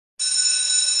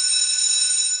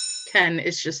Ken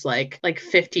is just like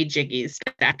 50 jiggies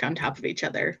stacked on top of each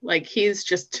other. Like he's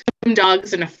just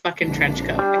dogs in a fucking trench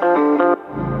coat.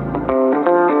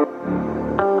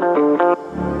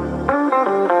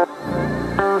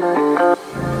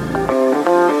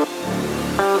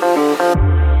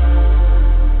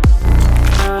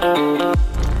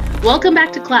 Welcome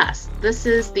back to class. This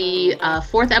is the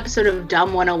fourth episode of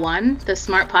Dumb 101, the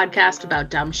smart podcast about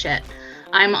dumb shit.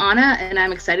 I'm Anna, and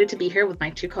I'm excited to be here with my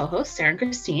two co-hosts, Sarah and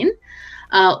Christine.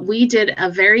 We did a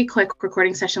very quick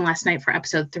recording session last night for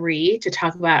episode 3 to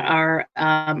talk about our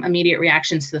immediate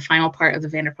reactions to the final part of the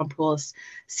Vanderpump Rules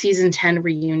season 10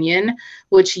 reunion,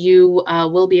 which you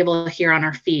will be able to hear on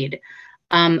our feed.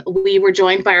 We were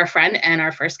joined by our friend and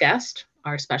our first guest,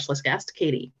 our specialist guest,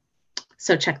 Katie.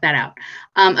 So check that out.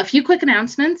 A few quick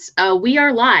announcements. We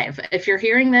are live. If you're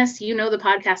hearing this, you know the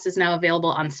podcast is now available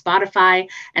on Spotify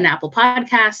and Apple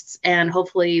Podcasts, and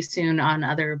hopefully soon on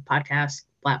other podcast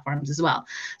platforms as well.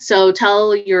 So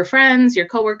tell your friends, your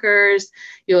coworkers,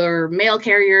 your mail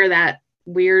carrier, that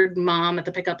weird mom at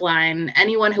the pickup line,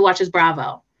 anyone who watches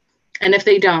Bravo. And if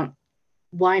they don't,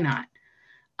 why not?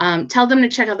 Tell them to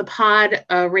check out the pod,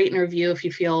 rate and review if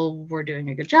you feel we're doing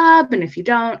a good job. And if you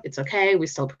don't, it's okay. We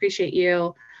still appreciate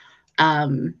you.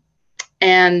 And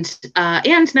now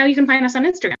you can find us on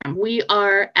Instagram. We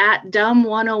are at Dumb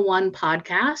 101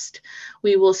 Podcast.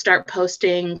 We will start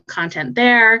posting content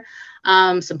there.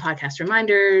 Some podcast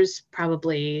reminders,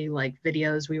 probably like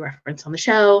videos we reference on the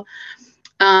show.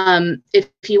 If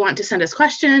you want to send us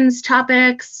questions,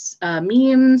 topics,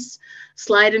 memes,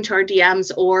 slide into our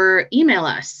DMs or email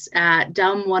us at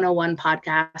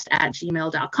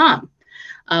dumb101podcast@gmail.com.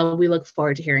 We look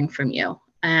forward to hearing from you.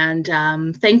 And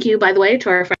thank you, by the way, to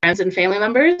our friends and family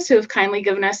members who have kindly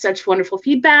given us such wonderful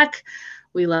feedback.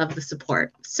 We love the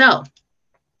support. So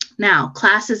now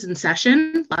class is in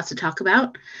session, lots to talk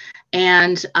about.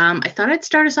 And I thought I'd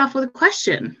start us off with a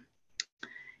question.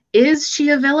 Is she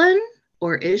a villain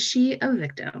or is she a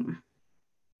victim?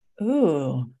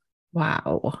 Ooh.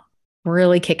 Wow.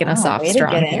 Really kicking us off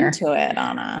strong to get here. Into it,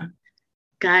 Anna.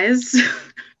 Guys,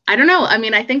 I don't know. I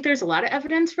mean, I think there's a lot of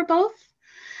evidence for both.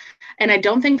 And I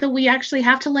don't think that we actually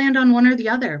have to land on one or the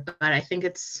other, but I think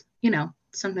it's,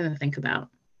 something to think about.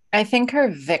 I think her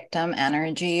victim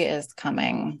energy is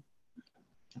coming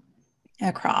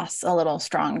across a little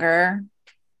stronger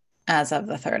as of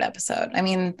the third episode. I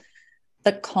mean,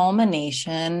 the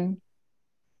culmination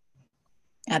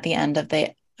at the end of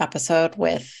the episode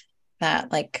with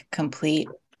that like complete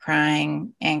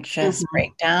crying, anxious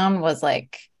breakdown was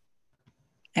like,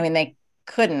 I mean, they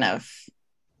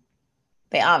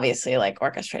obviously like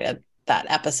orchestrated that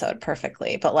episode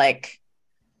perfectly, but like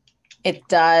it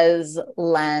does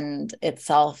lend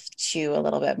itself to a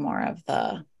little bit more of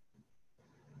the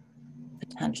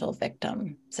potential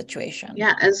victim situation.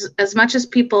 Yeah, as much as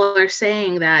people are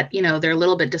saying that, they're a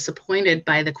little bit disappointed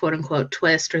by the quote unquote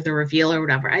twist or the reveal or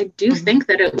whatever, I do think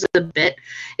that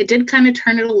it did kind of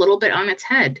turn it a little bit on its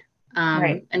head,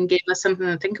 right, and gave us something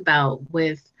to think about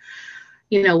with,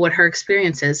 what her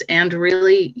experience is. And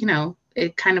really,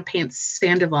 it kind of paints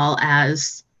Sandoval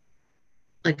as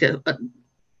like a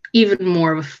even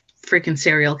more of a freaking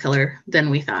serial killer than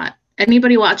we thought.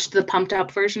 Anybody watched the pumped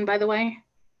up version, by the way?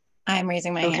 I'm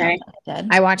raising my hand.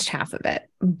 I watched half of it,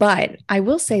 but I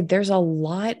will say there's a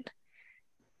lot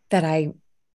that I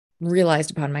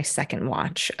realized upon my second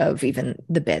watch of even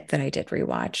the bit that I did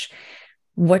rewatch.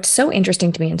 What's so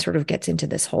interesting to me and sort of gets into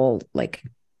this whole like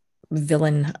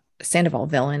Sandoval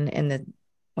villain and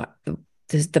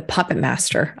the puppet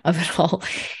master of it all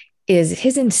is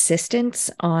his insistence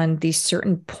on these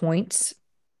certain points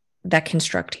that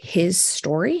construct his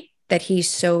story that he's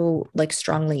so like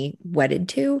strongly wedded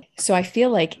to. So I feel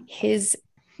like his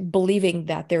believing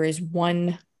that there is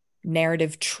one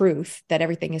narrative truth that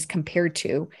everything is compared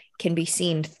to can be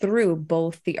seen through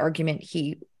both the argument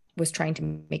he was trying to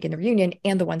make in the reunion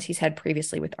and the ones he's had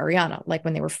previously with Ariana, like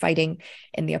when they were fighting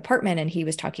in the apartment and he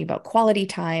was talking about quality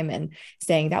time and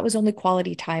saying that was only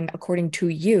quality time according to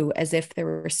you, as if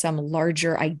there was some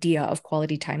larger idea of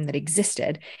quality time that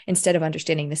existed, instead of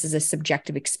understanding this is a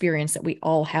subjective experience that we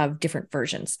all have different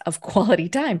versions of quality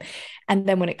time. And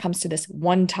then when it comes to this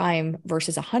 1 time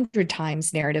versus 100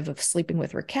 times narrative of sleeping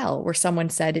with Raquel, where someone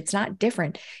said it's not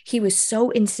different, he was so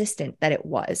insistent that it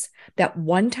was, that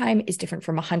 1 time is different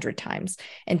from 100 times.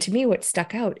 And to me, what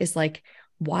stuck out is like,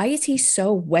 why is he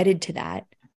so wedded to that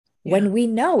when we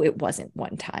know it wasn't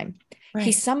 1 time?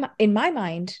 Right. In my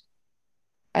mind,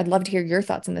 I'd love to hear your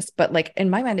thoughts on this, but like in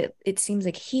my mind, it seems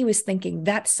like he was thinking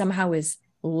that somehow is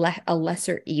a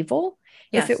lesser evil.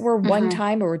 Yes. If it were 1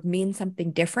 time, or would mean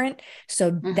something different. So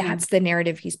that's the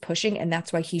narrative he's pushing. And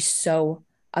that's why he's so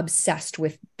obsessed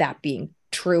with that being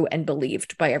true and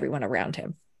believed by everyone around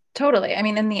him. Totally. I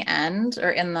mean, in the end,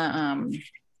 or in the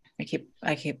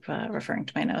I keep referring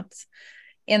to my notes.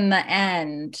 In the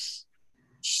end,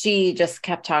 she just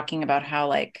kept talking about how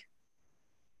like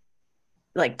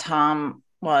Tom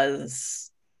was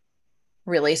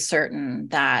really certain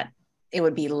that it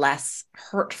would be less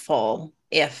hurtful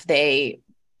if they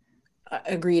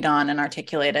agreed on and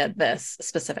articulated this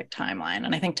specific timeline.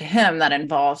 And I think to him that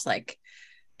involves like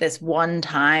this one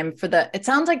time it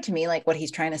sounds like to me like what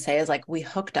he's trying to say is like we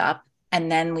hooked up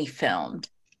and then we filmed.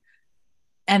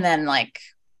 And then like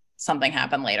something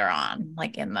happened later on,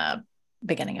 like in the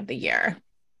beginning of the year.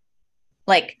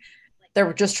 Like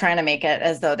they're just trying to make it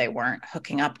as though they weren't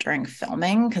hooking up during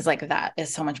filming, because like that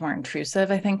is so much more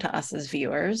intrusive, I think, to us as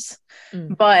viewers.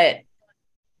 But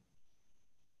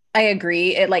I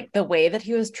agree. It like the way that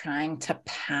he was trying to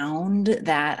pound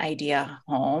that idea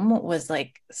home was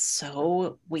like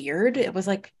so weird. It was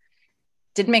like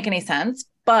didn't make any sense.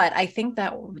 But I think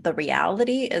that the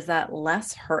reality is that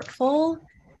less hurtful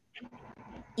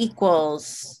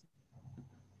equals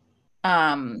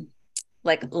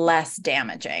like less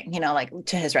damaging, like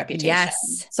to his reputation.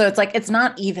 Yes. So it's like it's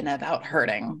not even about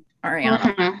hurting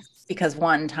Ariana, because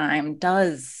one time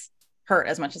does hurt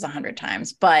as much as 100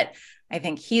 times. But I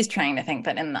think he's trying to think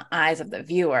that in the eyes of the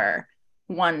viewer,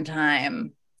 one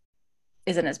time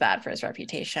isn't as bad for his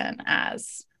reputation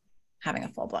as having a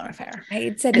full-blown affair. I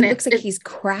had said it looks like he's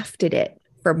crafted it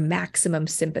for maximum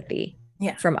sympathy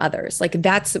from others. Like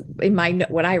that's in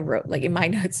what I wrote, like in my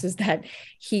notes, is that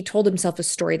he told himself a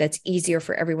story that's easier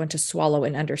for everyone to swallow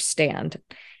and understand.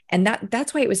 And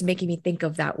that's why it was making me think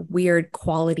of that weird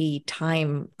quality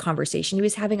time conversation he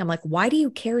was having. I'm like, why do you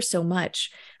care so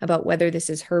much about whether this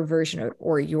is her version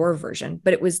or your version?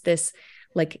 But it was this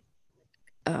like,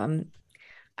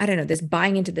 I don't know, this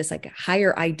buying into this like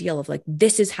higher ideal of like,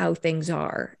 this is how things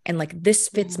are. And like, this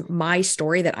fits my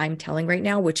story that I'm telling right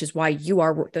now, which is why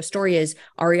the story is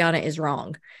Ariana is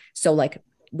wrong. So like,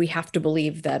 we have to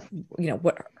believe that,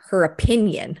 what her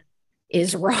opinion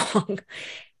is wrong.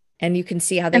 And you can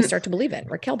see how they start to believe it.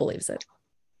 Raquel believes it.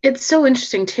 It's so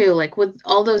interesting too, like with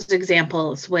all those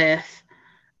examples with,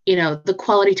 the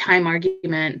quality time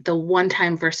argument, the 1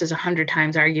 time versus 100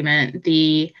 times argument,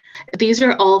 these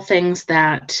are all things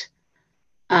that,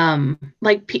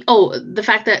 the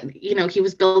fact that, he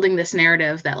was building this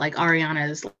narrative that like Ariana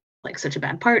is like such a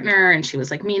bad partner and she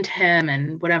was like mean to him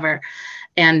and whatever.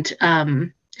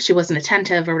 And she wasn't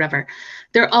attentive or whatever.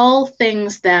 They're all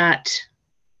things that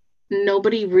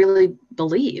nobody really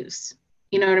believes.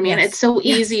 You know what I mean? Yes. It's so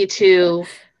easy to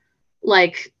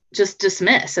like just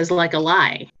dismiss as like a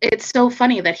lie. It's so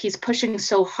funny that he's pushing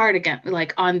so hard again,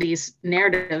 like on these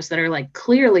narratives that are like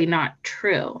clearly not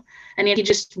true. And yet he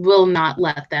just will not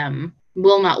let them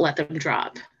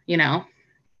drop,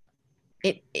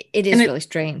 It is really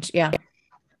strange. Yeah.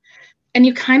 And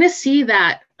you kind of see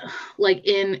that like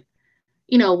in,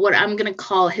 what I'm going to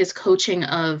call his coaching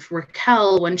of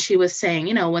Raquel when she was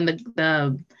saying, when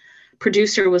the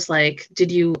producer was like, did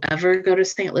you ever go to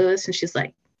St. Louis? And she's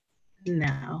like,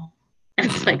 no. And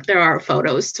it's like, there are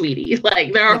photos, sweetie.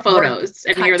 Like there are photos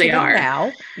and here they are.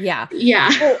 Now. Yeah.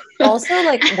 Yeah. Well, also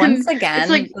like once again,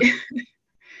 like,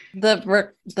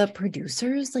 the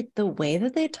producers, like the way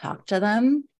that they talk to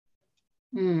them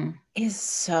is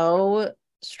so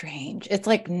strange. It's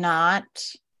like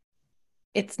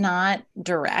it's not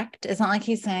direct. It's not like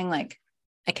he's saying like,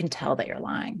 I can tell that you're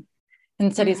lying.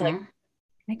 Instead he's like,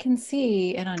 I can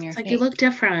see it on your face. Like you look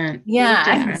different.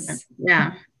 Yeah.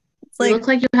 Yeah. It's like, you look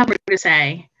like you have more to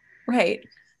say. Right.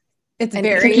 It's and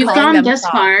very, you've gone this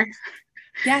far.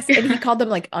 Yes. And he called them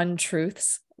like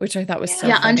untruths, which I thought was so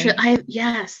funny. Untruth.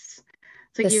 Yes.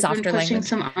 It's like you've been pushing language.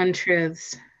 Some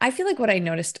untruths. I feel like what I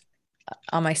noticed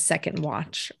on my second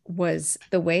watch was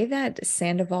the way that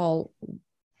Sandoval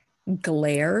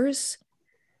glares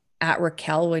at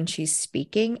Raquel when she's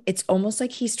speaking. It's almost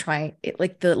like he's trying it,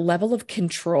 like the level of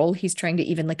control he's trying to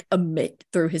even like emit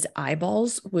through his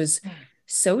eyeballs was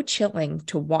so chilling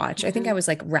to watch. I think I was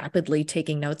like rapidly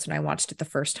taking notes when I watched it the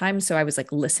first time. So I was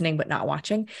like listening, but not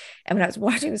watching. And when I was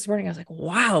watching this morning, I was like,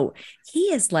 wow,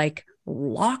 he is like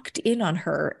locked in on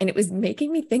her. And it was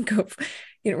making me think of,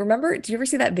 remember, do you ever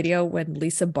see that video when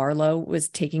Lisa Barlow was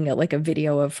taking a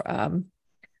video of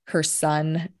her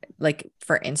son like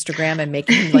for Instagram and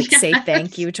making him like say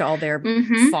thank you to all their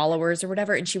followers or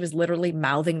whatever, and she was literally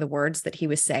mouthing the words that he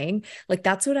was saying? Like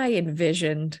that's what I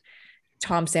envisioned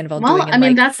Tom Sandoval doing. I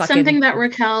mean, that's something that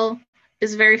Raquel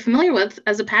is very familiar with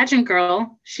as a pageant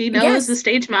girl. She knows the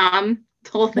stage mom, the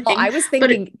whole thing. Well, I was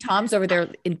thinking Tom's over there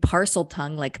in parcel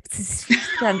tongue, like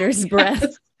under his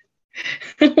breath.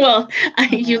 Well,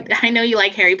 I know you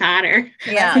like Harry Potter.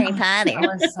 Yeah. Harry Potter.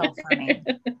 That was so funny.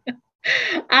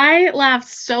 I laughed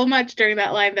so much during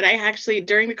that line that I actually,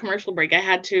 during the commercial break, I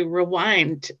had to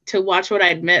rewind to watch what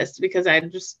I'd missed because I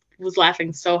just was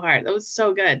laughing so hard. That was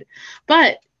so good.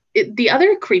 But the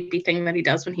other creepy thing that he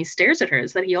does when he stares at her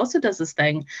is that he also does this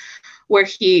thing where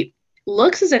he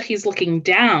looks as if he's looking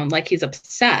down, like he's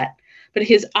upset, but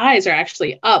his eyes are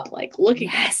actually up, like looking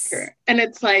at her. And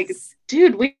it's like,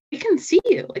 dude, we can see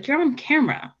you. Like, you're on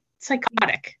camera. It's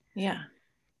psychotic. Yeah.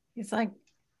 He's like,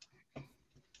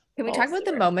 can we talk about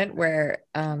the moment where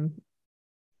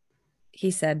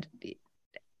he said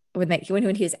when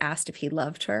he was asked if he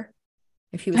loved her,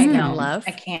 if he was in love?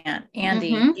 I can't. Andy,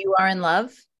 you are in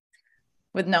love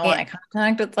with no eye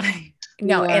contact. It's like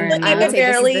no, and I would say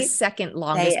this is the second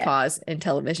longest pause in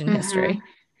television history.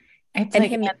 It's and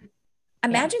like, him,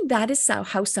 imagine that is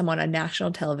how someone on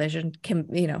national television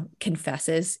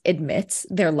admits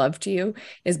their love to you,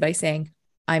 is by saying,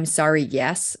 "I'm sorry,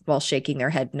 yes," while shaking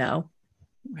their head no.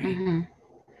 Right.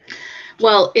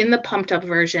 Well, in the pumped up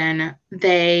version,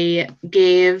 they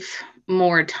gave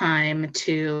more time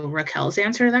to Raquel's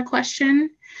answer to that question.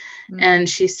 And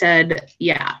she said,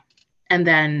 yeah. And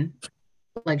then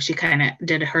like she kind of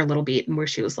did her little beat where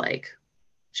she was like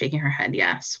shaking her head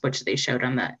yes, which they showed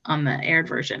on the aired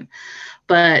version.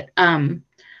 But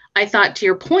I thought, to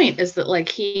your point, is that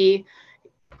like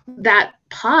that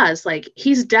pause, like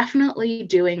he's definitely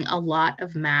doing a lot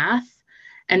of math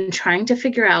and trying to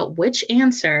figure out which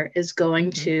answer is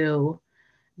going to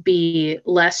be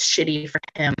less shitty for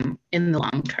him in the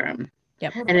long term.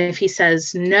 Yep. And if he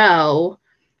says no,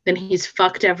 then he's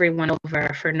fucked everyone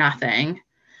over for nothing.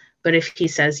 But if he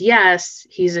says yes,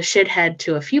 he's a shithead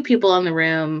to a few people in the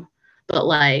room, but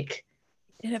like,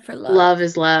 did it for love. Love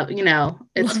is love,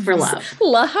 it's for love.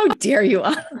 How dare you?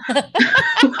 On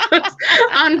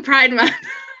Pride Month.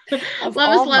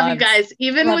 Love is love, you guys.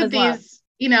 Even love with these,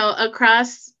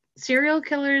 across serial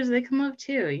killers, they come up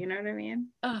too. You know what I mean?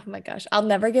 Oh my gosh. I'll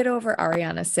never get over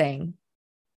Ariana saying,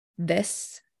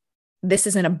 this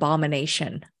is an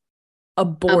abomination.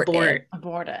 Abort it.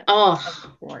 Oh,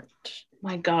 abort.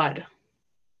 My God.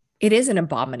 It is an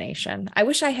abomination. I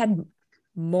wish I had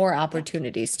more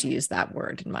opportunities to use that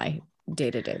word in my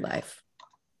day-to-day life.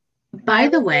 By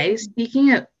the way,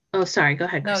 speaking of, oh, sorry, go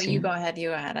ahead, Christine. No, you go ahead.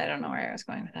 I don't know where I was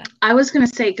going with that. I was going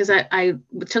to say, because I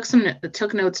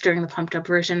took notes during the pumped up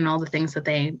version and all the things that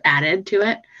they added to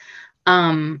it.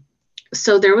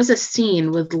 So there was a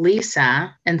scene with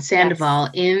Lisa and Sandoval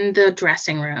in the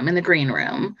dressing room, in the green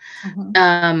room.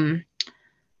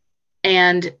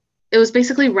 And it was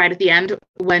basically right at the end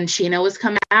when Sheena was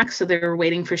coming back. So they were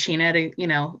waiting for Sheena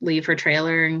to, leave her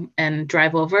trailer and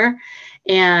drive over.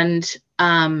 And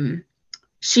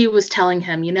she was telling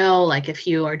him, like if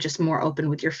you are just more open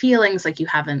with your feelings, like you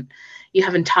haven't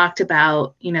talked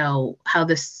about,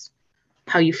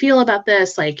 how you feel about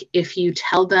this. Like if you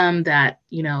tell them that,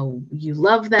 you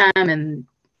love them and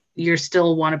you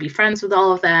still want to be friends with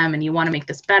all of them and you want to make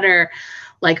this better,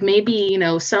 like maybe,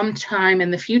 sometime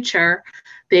in the future,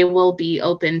 they will be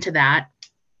open to that.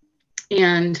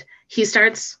 And he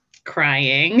starts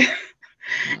crying.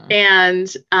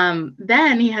 And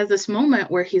then he has this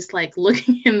moment where he's like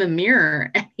looking in the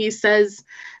mirror and he says,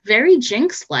 very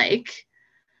Jinx-like,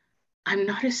 I'm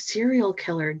not a serial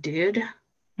killer, dude.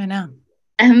 I know.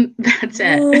 And that's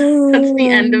it. That's the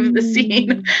end of the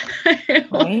scene.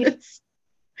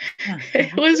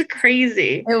 It was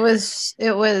crazy.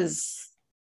 It was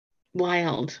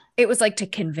wild. It was like to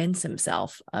convince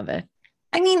himself of it.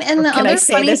 I mean, and the other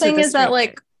funny thing is that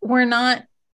like we're not,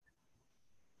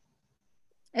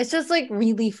 it's just like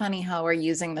really funny how we're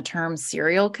using the term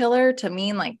serial killer to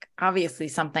mean like obviously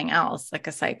something else, like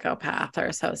a psychopath or a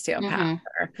sociopath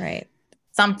or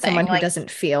something. Someone who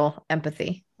doesn't feel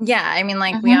empathy. Yeah. I mean,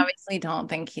 like we obviously don't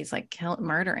think he's like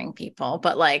murdering people,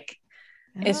 but like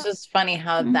it's just funny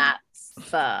how that's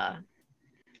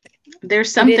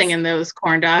there's something in those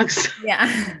corn dogs.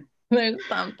 Yeah. There's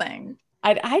something.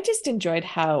 I just enjoyed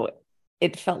how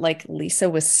it felt like Lisa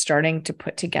was starting to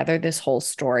put together this whole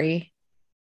story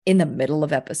in the middle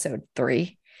of episode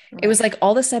 3. It was like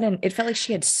all of a sudden it felt like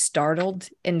she had startled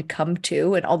and come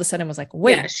to, and all of a sudden was like,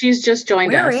 wait, she's just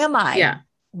joined us. Where am I? Yeah.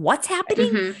 What's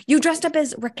happening? You dressed up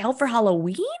as Raquel for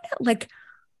Halloween? Like,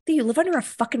 do you live under a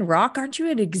fucking rock? Aren't you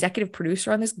an executive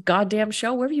producer on this goddamn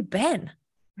show? Where have you been?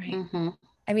 Right.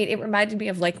 I mean, it reminded me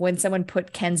of like when someone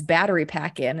put Ken's battery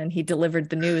pack in and he delivered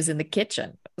the news in the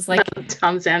kitchen. It was like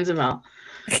Tom Sandoval.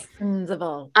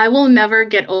 I will never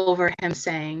get over him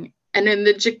saying, and in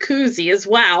the jacuzzi as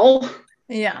well.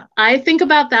 Yeah. I think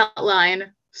about that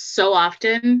line so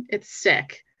often. It's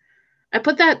sick. I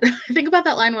think about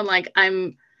that line when like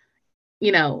I'm,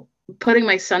 you know, putting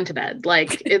my son to bed.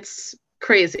 Like it's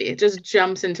crazy. It just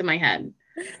jumps into my head.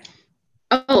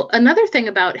 Oh, another thing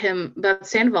about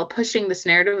Sandoval pushing this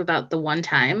narrative about the one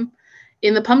time.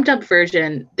 In the pumped up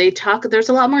version, there's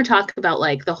a lot more talk about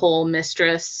like the whole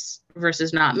mistress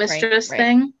versus not mistress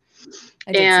thing.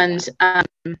 And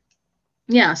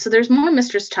yeah, so there's more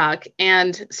mistress talk,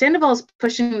 and Sandoval's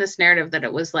pushing this narrative that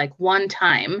it was like one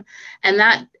time, and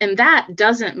that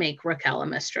doesn't make Raquel a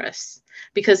mistress,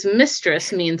 because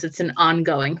mistress means it's an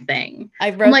ongoing thing. I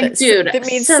wrote like, dude, that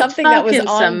means something that was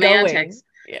ongoing. Semantics.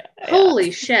 Yeah.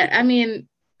 Holy shit. I mean,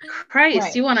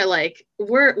 Christ, you want to like,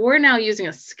 we're now using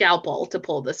a scalpel to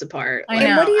pull this apart. I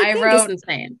know. What do you think is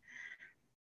insane?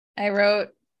 I wrote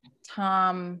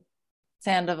Tom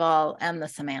Sandoval and the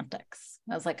Semantics.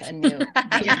 That was like a new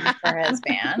name for his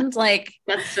band. Like,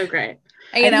 that's so great.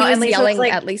 You know, he was and yelling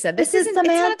like, at Lisa, this is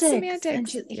semantics.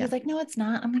 Semantics. And he's like, no, it's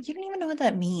not. I'm like, you don't even know what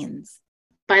that means.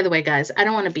 By the way, guys, I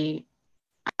don't want to be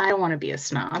a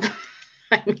snob.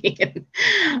 I mean,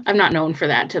 I'm not known for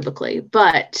that typically,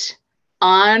 but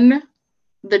on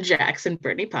the Jackson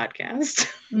Brittany podcast,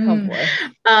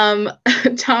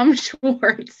 Tom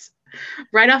Schwartz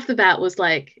right off the bat was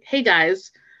like, hey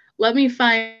guys, let me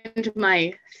find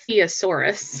my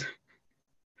thesaurus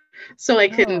so I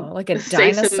can like a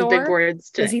say dinosaur? some big words.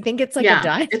 Does he think it's like a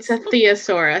dinosaur? It's a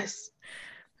thesaurus.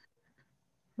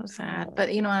 So sad,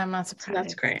 but you know what? I'm not surprised.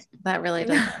 That's great. That really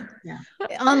does. Yeah.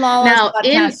 On Lala's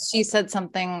podcast, she said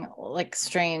something like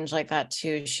strange like that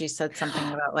too. She said something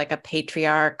about like a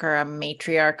patriarch or a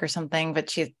matriarch or something, but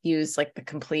she used like the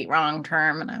complete wrong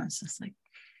term, and I was just like,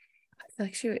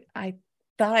 I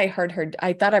thought I heard her.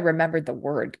 I thought I remembered the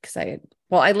word because I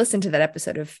listened to that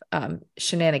episode of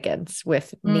Shenanigans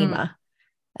with Nima,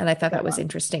 and I thought that was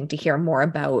interesting to hear more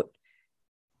about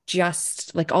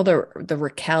just like all the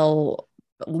Raquel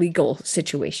legal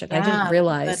situation. I didn't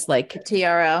realize like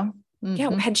TRO.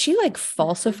 Yeah, had she like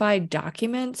falsified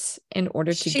documents in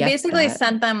order to she basically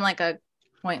sent them like a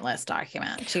pointless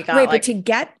document. She got but to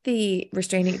get the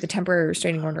temporary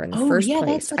restraining order in the first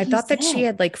place, I thought that she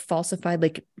had like falsified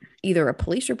like either a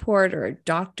police report or a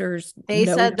doctor's They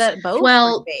note. said that both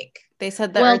were fake. They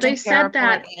said that they said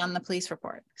that and the police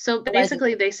report. So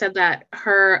basically they said that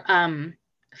her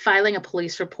filing a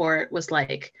police report was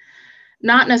like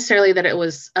not necessarily that it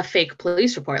was a fake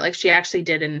police report, like she actually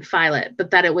didn't file it, but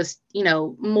that it was, you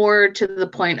know, more to the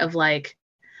point of like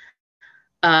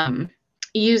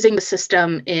using the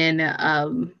system in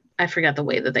I forgot the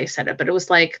way that they said it, but it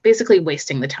was like basically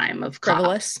wasting the time of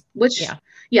cops, which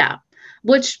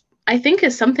I think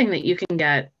is something that you can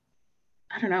get,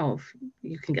 I don't know if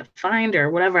you can get fined or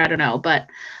whatever, I don't know, but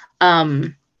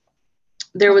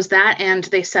there was that, and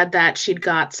they said that she'd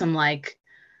got some like,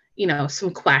 you know,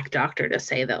 some quack doctor to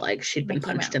say that like she'd been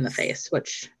punched in the face,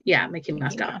 which Mickey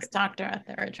Mouse doctor at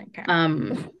the urgent care.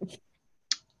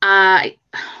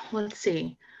 Let's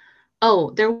see.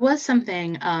 Oh, there was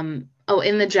something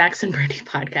in the Jackson Brittany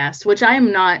podcast, which I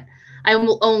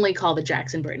will only call the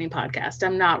Jackson Brittany podcast.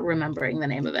 I'm not remembering the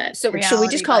name of it. So should we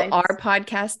just call our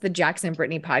podcast the Jackson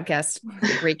Brittany podcast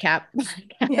recap?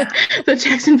 The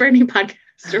Jackson Brittany podcast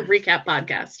or recap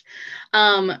podcast.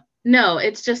 No,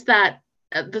 it's just that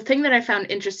the thing that I found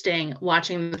interesting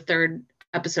watching the third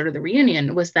episode of the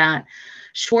reunion was that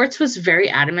Schwartz was very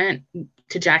adamant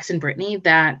to Jackson Brittany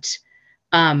that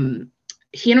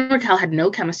he and Raquel had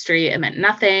no chemistry. It meant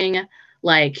nothing.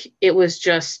 Like it was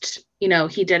just, you know,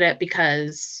 he did it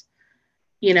because,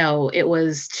 you know, it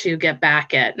was not to get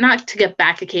back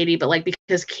at Katie, but like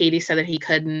because Katie said that he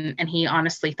couldn't, and he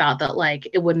honestly thought that like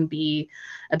it wouldn't be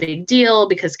a big deal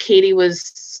because Katie was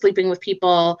sleeping with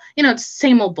people. You know, it's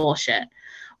same old bullshit.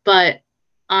 But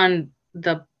on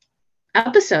the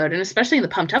episode, and especially in the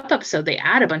Pumped Up episode, they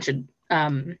add a bunch of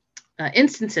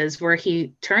instances where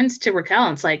he turns to Raquel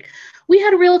and it's like, we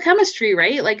had a real chemistry,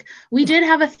 right? Like we did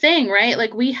have a thing, right?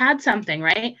 Like we had something,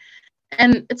 right?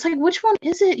 And it's like, which one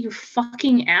is it, you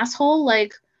fucking asshole?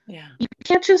 Like, you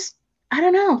can't just, I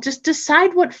don't know, just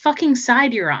decide what fucking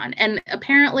side you're on. And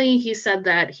apparently he said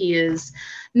that he is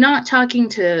not talking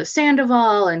to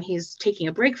Sandoval and he's taking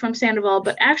a break from Sandoval,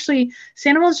 but actually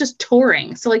Sandoval's just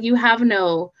touring. So like you have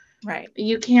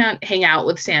you can't hang out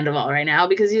with Sandoval right now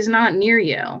because he's not near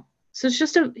you. So it's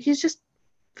just he's just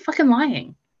fucking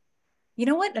lying. You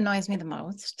know what annoys me the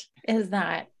most is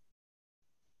that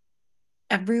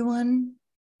everyone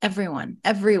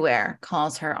everywhere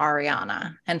calls her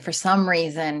Ariana, and for some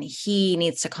reason he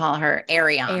needs to call her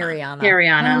Ariana.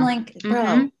 And I'm like,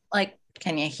 bro, like,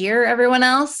 can you hear everyone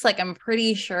else? Like, I'm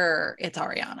pretty sure it's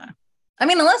Ariana. I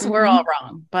mean, unless we're all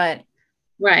wrong, but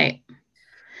right.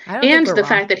 And the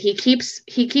fact that he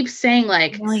keeps saying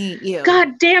like, you.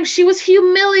 God damn, she was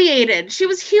humiliated. She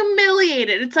was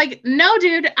humiliated. It's like, no,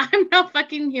 dude, I'm not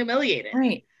fucking humiliated.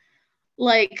 Right.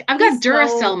 Like, I've got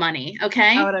Duracell money,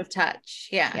 okay? Out of touch.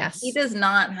 Yeah. Yes. He does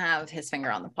not have his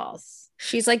finger on the pulse.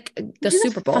 She's like the He's a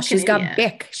Super Bowl. She's fucking got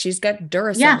idiot. Bic. She's got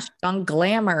Duracell. Yeah. She's on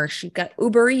Glamour. She's got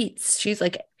Uber Eats. She's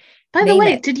like, by the name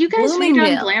way, it. did you guys read on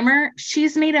Bloomingdale. Glamour?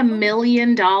 She's made $1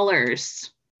 million.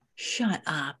 Shut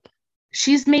up.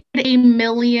 She's made $1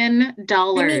 million.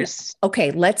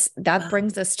 Okay, that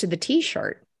brings us to the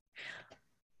t-shirt.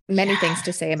 Many things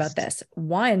to say about this.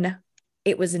 One,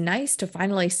 it was nice to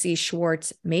finally see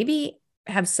Schwartz maybe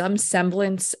have some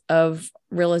semblance of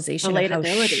realization of how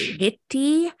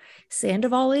shitty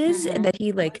Sandoval is, and that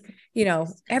he like, you know,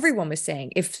 everyone was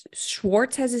saying if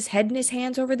Schwartz has his head in his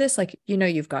hands over this, like, you know,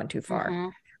 you've gone too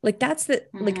far. Like that's the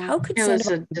like, how could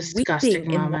Sandoval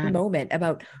weeping in one moment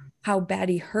about how bad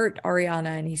he hurt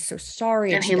Ariana and he's so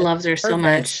sorry and he loves her so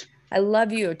much. I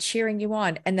love you, cheering you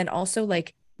on, and then also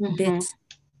like this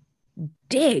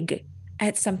dig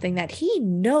at something that he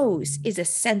knows is a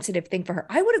sensitive thing for her.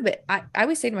 I would have been, I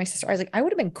always say to my sister, I was like, I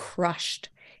would have been crushed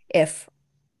if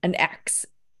an ex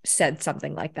said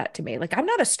something like that to me. Like, I'm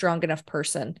not a strong enough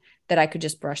person that I could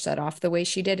just brush that off the way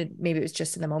she did. And maybe it was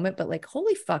just in the moment, but like,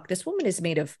 holy fuck, this woman is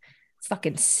made of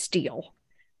fucking steel,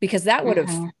 because that would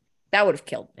have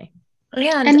killed me.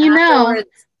 Yeah. And you know,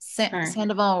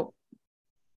 Sandoval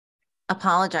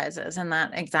apologizes in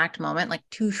that exact moment, like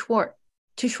to Schwartz.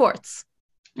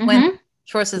 When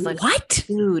Schwartz is like, what?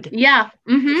 Dude. Yeah.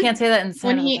 You can't say that in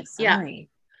Sandoval. Like, sorry.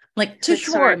 Like to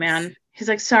Schwartz. Sorry, man. He's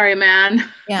like, sorry, man.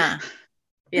 Yeah.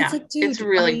 Yeah. It's, like, dude, it's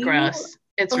really gross.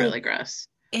 It's like, really gross.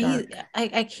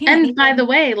 I can't. And by the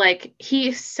way, like,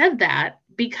 he said that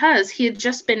because he had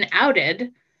just been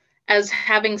outed as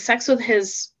having sex with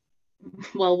his,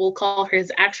 well, we'll call her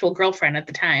his actual girlfriend at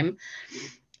the time.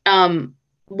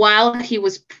 While he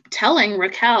was telling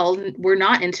Raquel, we're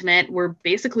not intimate, we're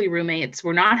basically roommates,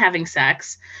 we're not having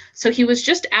sex. So he was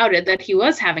just outed that he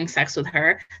was having sex with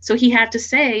her. So he had to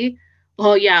say,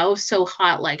 oh yeah, it was so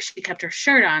hot, like she kept her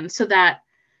shirt on, so that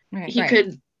he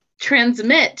could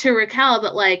transmit to Raquel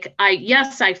that like,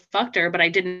 I fucked her, but I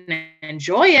didn't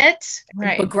enjoy it.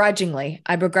 Right. I begrudgingly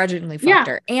fucked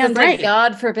her. And like,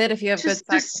 God forbid if you have good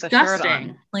sex with a shirt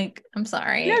on. Like, I'm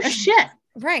sorry. No shit.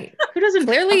 Right. Who doesn't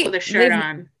clearly fuck with a shirt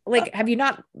on? Like, have you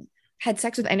not had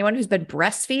sex with anyone who's been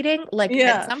breastfeeding? Like,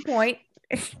 at some point,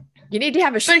 you need to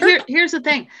have a shirt. But here's the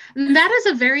thing. That is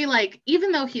a very, like,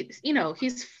 even though he's, you know,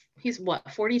 he's what,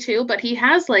 42, but he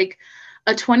has like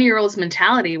a 20-year-old's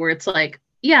mentality where it's like,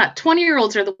 yeah,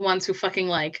 20-year-olds are the ones who fucking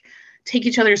like take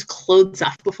each other's clothes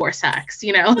off before sex,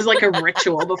 you know, it's like a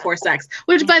ritual before sex,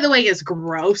 which by the way is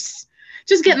gross.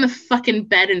 Just get in the fucking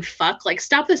bed and fuck. Like,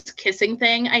 stop this kissing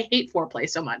thing. I hate foreplay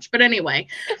so much. But anyway,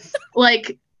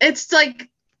 like, it's like,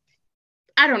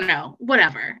 I don't know,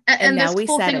 whatever. And this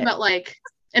whole thing about like,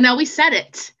 and now we said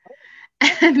it.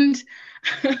 And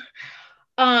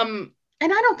and I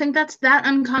don't think that's that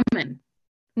uncommon.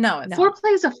 No,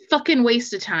 foreplay is a fucking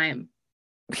waste of time.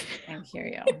 I hear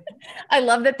you. I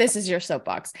love that this is your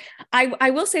soapbox.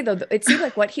 I will say though, it seemed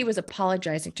like what he was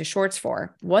apologizing to Schwartz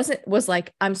for was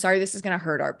like, I'm sorry, this is going to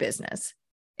hurt our business.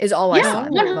 Is all I saw.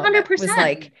 100%. Was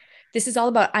like, this is all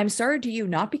about, I'm sorry to you,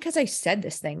 not because I said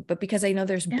this thing, but because I know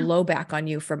there's blowback on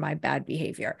you for my bad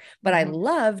behavior. But I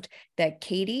loved that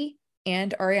Katie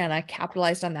and Ariana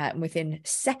capitalized on that, and within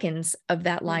seconds of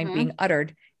that line being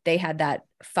uttered, they had that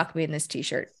 "fuck me in this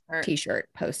t-shirt"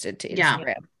 posted to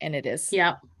Instagram, and it is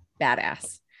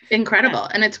badass, incredible,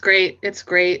 and it's great. It's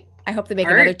great. I hope they make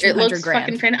another 200 grand.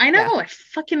 Fucking fan. I know. I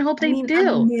fucking hope they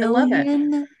do. I love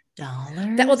it.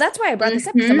 That's why I brought this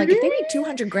up, because I'm like, if they make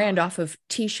 200 grand off of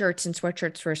t-shirts and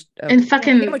sweatshirts for and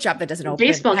fucking sandwich shop that doesn't open,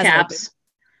 baseball caps.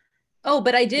 Oh,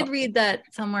 but I did read that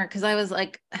somewhere, because I was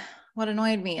like, what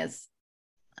annoyed me is,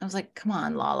 I was like, come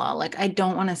on, Lala. Like, I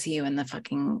don't want to see you in the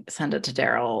fucking Send It to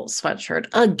Daryl sweatshirt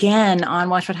again on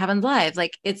Watch What Happens Live.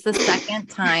 Like, it's the second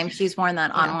time she's worn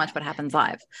that on Watch What Happens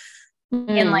Live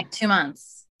in like 2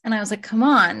 months. And I was like, come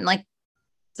on, like,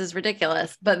 this is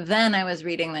ridiculous. But then I was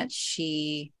reading that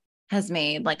she has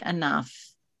made like enough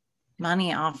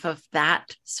money off of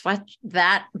that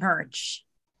merch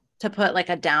to put like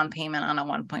a down payment on a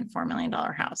 $1.4 million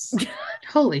house.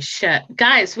 Holy shit.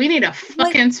 Guys, we need a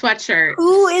fucking sweatshirt.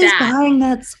 Who is buying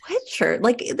that sweatshirt?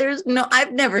 Like,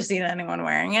 I've never seen anyone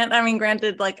wearing it. I mean,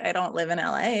 granted, like, I don't live in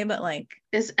LA, but like,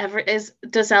 has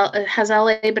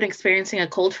LA been experiencing a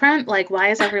cold front? Like, why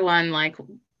is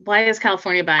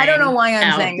California buying? I don't know why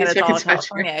I'm saying that it's all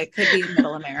California. It could be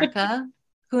middle America.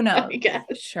 Who knows? I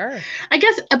guess. Sure. I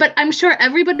guess, but I'm sure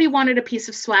everybody wanted a piece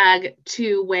of swag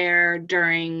to wear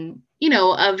during, a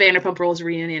Vanderpump Rules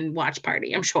reunion watch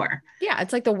party. I'm sure. Yeah,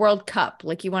 it's like the World Cup.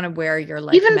 Like you want to wear your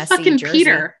like even messy fucking jersey.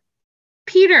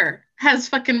 Peter has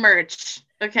fucking merch.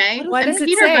 Okay. What And does it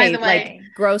Peter, say? by the way,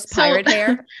 Like gross pirate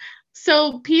hair.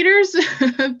 So Peter's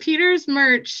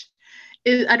merch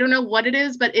is, I don't know what it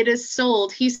is, but it is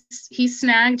sold. He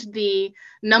snagged the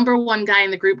 #1 guy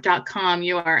in the group.com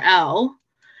URL,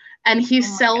 and he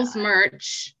sells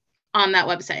merch on that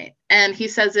website. And he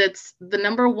says it's the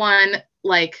 #1,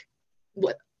 like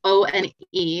what ONE,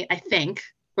 I think,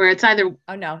 or it's either ONE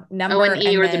or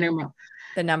the numeral.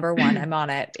 The #1. I'm on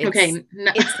it. Okay.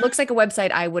 No. It looks like a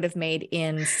website I would have made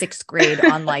in 6th grade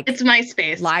on like it's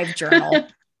MySpace Live Journal.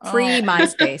 Pre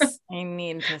MySpace. I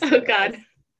need to see God.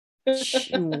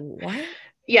 What?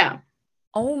 Yeah.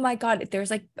 Oh my God.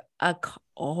 There's like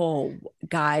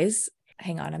guys,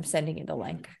 hang on. I'm sending you the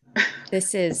link.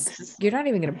 This is, you're not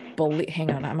even going to believe, hang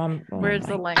on. I'm on. Where's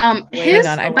the link?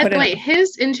 By the way,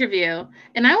 his interview,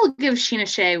 and I will give Sheena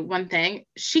Shea one thing.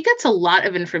 She gets a lot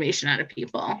of information out of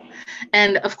people.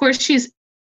 And of course, she's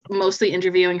mostly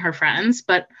interviewing her friends,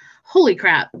 but holy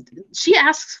crap, she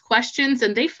asks questions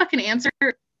and they fucking answer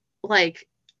like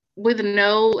with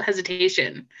no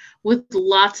hesitation, with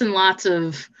lots and lots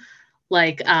of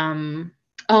like,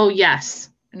 oh yes,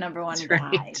 #1 guy.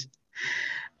 Right.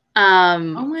 Oh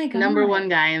my God. #1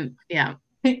 guy. Yeah.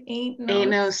 Ain't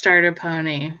no starter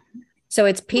pony. So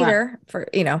it's Peter for,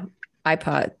 iPods,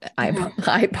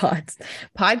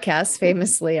 podcasts,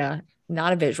 famously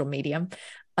not a visual medium.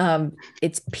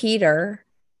 It's Peter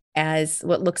as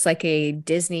what looks like a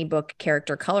Disney book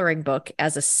character coloring book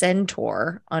as a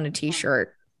centaur on a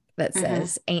t-shirt that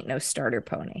says "Ain't no starter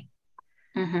pony."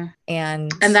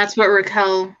 And that's what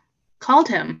Raquel called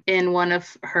him in one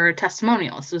of her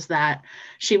testimonials, was that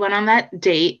she went on that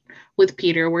date with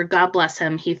Peter where, God bless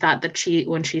him, he thought that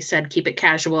when she said keep it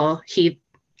casual, he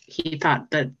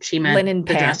thought that she meant linen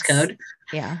the pants. Dress code.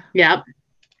 Yeah. Yep.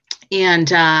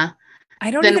 And I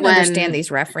don't even understand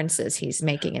these references he's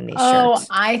making in these shirts.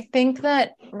 I think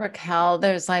that Raquel,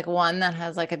 there's like one that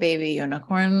has like a baby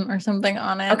unicorn or something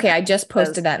on it. Okay, I just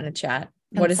posted that in the chat.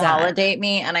 What is that? Consolidate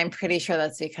me, and I'm pretty sure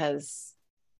that's because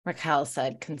Raquel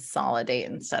said consolidate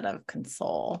instead of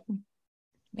console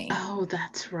me. Oh,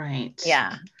 that's right.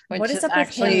 Yeah. What is up with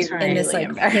him in this like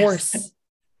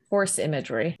horse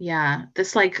imagery? Yeah.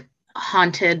 This like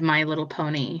haunted My Little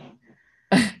Pony.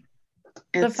 It's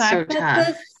the fact so that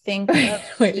tough. the Think of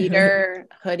Peter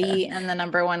hoodie and the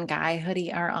 #1 guy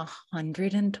hoodie are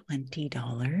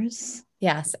 $120.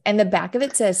 Yes. And the back of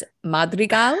it says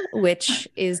Madrigal, which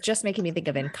is just making me think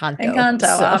of Encanto.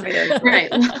 Encanto, obviously.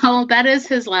 Right. Well, that is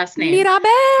his last name. Mirabel!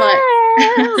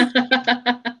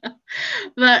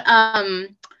 But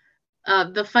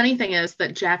the funny thing is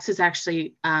that Jax is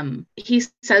actually, he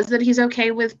says that he's okay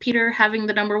with Peter having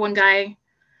the #1 guy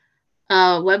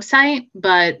website,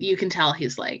 but you can tell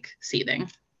he's like seething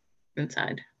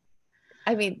inside.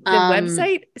 I mean, the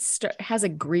website has a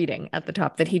greeting at the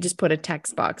top that he just put a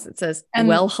text box that says,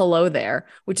 well, hello there,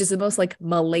 which is the most like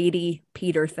milady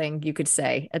Peter thing you could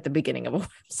say at the beginning of a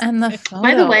website. And the photo,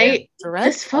 by the way,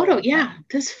 this photo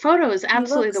is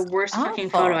absolutely the worst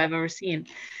fucking photo I've ever seen.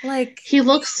 Like, he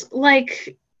looks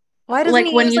like, why doesn't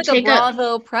he use like a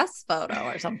Bravo press photo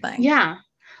or something? Yeah.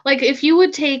 Like if you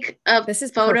would take a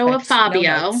photo of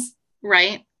Fabio,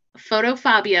 right? Photo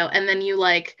Fabio, and then you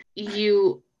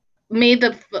made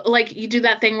you do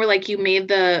that thing where like you made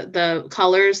the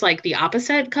colors like the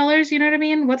opposite colors, you know what I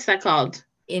mean? What's that called?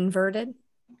 Inverted?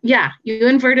 Yeah, you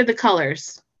inverted the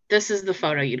colors. This is the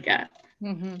photo you'd get.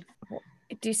 Mm-hmm.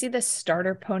 Do you see the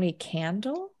starter pony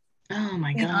candle? Oh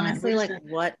my God. Honestly, like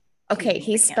what? Okay,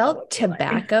 he spelled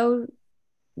tobacco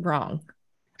wrong.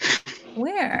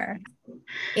 Where?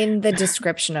 In the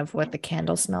description of what the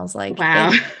candle smells like.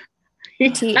 Wow.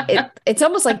 It's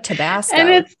almost like Tabasco. And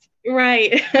it's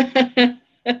right.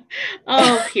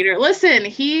 Oh, Peter, listen,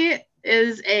 he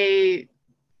is a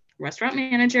restaurant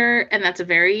manager, and that's a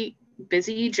very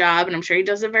busy job, and I'm sure he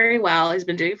does it very well. He's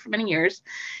been doing it for many years.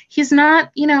 He's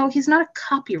not, he's not a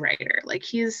copywriter. Like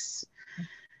he's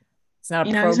not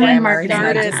a programmer. He's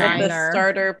not a designer. The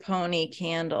starter pony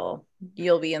candle,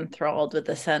 you'll be enthralled with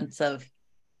the sense of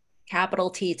capital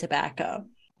T tobacco.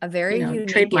 A very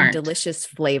unique and delicious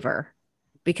flavor,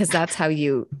 because that's how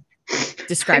you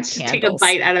describe candles. Take a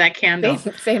bite out of that candle.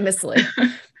 Famously.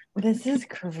 This is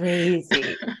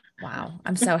crazy. Wow.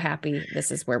 I'm so happy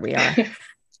this is where we are.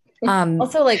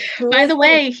 Also, like, by the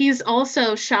way, he's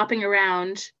also shopping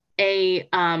around a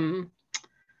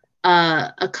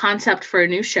concept for a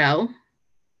new show.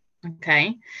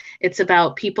 Okay. It's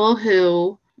about people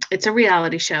who It's a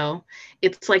reality show.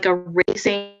 It's like a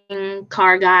racing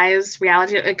car guys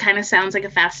reality. It kind of sounds like a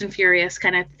Fast and Furious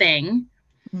kind of thing.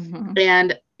 Mhm.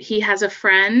 And he has a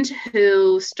friend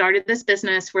who started this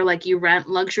business where like you rent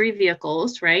luxury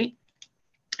vehicles, right?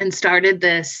 And started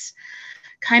this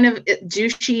kind of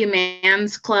douchey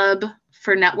man's club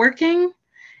for networking.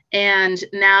 And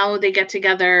now they get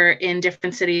together in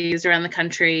different cities around the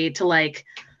country to like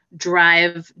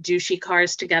drive douchey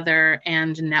cars together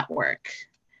and network.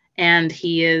 And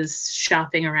he is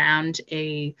shopping around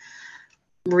a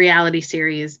reality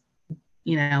series,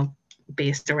 you know,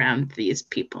 based around these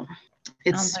people.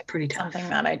 It's Sounds pretty tough. something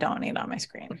that I don't need on my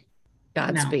screen.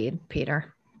 Godspeed,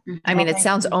 Peter. Mhm. I mean, Well, it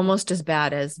sounds almost as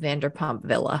bad as Vanderpump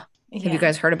Villa. Have Yeah. you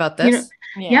guys heard about You this?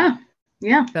 know,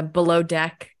 yeah. The below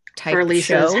deck type For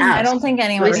Lisa's show. house. I don't think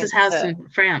anyone Lisa's house in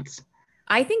France.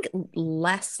 I think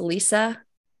less Lisa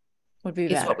would be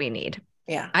is better. what we need.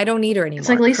 Yeah. I don't need her anymore. It's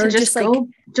like, Lisa, Her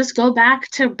just go back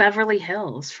to Beverly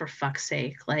Hills, for fuck's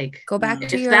sake. Like, go back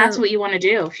to if that's what you want to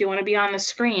do, if you want to be on the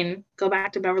screen, go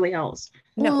back to Beverly Hills.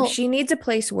 No, Well- she needs a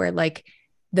place where like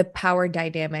the power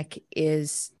dynamic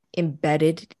is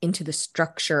embedded into the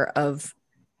structure of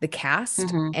the cast.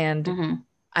 Mhm. And Mhm.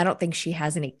 I don't think she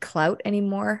has any clout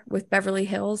anymore with Beverly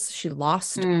Hills. She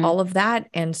lost Mm. all of that.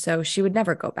 And so she would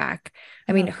never go back.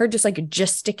 I mean, No. her just like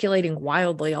gesticulating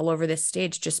wildly all over this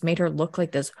stage just made her look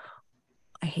like this,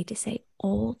 I hate to say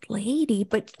old lady,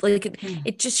 but like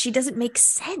it just, she doesn't make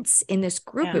sense in this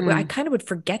group. Yeah. I kind of would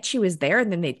forget she was there,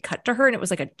 and then they'd cut to her and it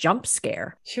was like a jump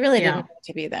scare. She really Yeah. didn't need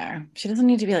to be there. She doesn't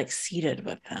need to be like seated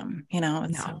with them. You know,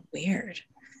 it's No. so weird.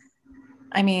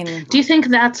 I mean, Do you think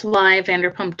that's why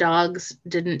Vanderpump Dogs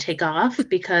didn't take off?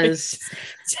 Because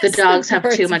the dogs have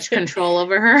too much control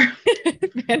over her.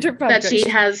 Vanderpump That she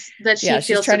she's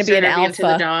feels trying to be an subservient to the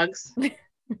alpha. dogs.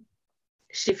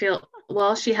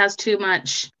 She has too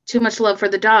much love for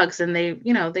the dogs, and they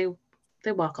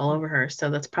walk all over her. So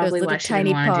that's probably why little she didn't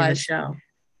tiny want to do the paws. show.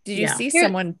 Did you Yeah. see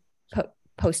someone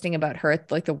posting about her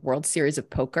at like the World Series of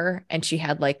Poker, and she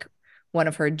had like one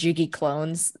of her jiggy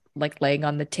clones like laying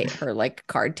on the her like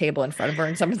card table in front of her,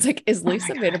 and someone's like, "Is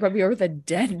Lisa Vanderpump here with a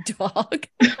dead dog?"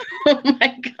 Oh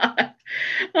my god!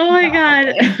 Oh my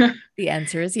god! The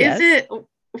answer is yes. Is it?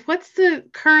 What's the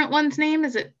current one's name?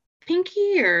 Is it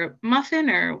Pinky or Muffin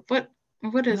or what?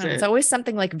 What is it? It's always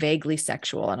something like vaguely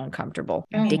sexual and uncomfortable.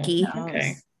 Oh, Dicky.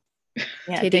 okay.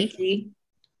 yeah, Titty. Dickie.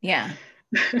 Yeah.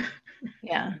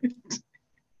 Yeah.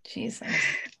 Jesus.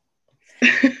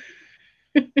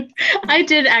 I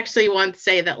did actually once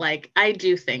say that, like, I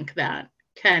do think that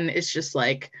Ken is just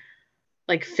like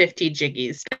 50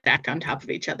 jiggies stacked on top of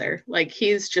each other. Like,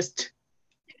 he's just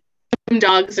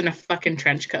dogs in a fucking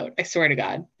trench coat. I swear to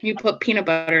God. You put peanut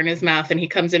butter in his mouth and he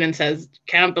comes in and says,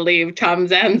 "Can't believe Tom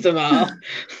Zanzibar."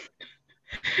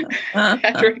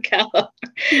 Raquel.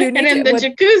 And in the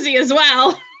jacuzzi as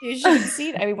well. You should have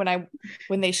seen. I mean,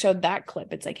 when they showed that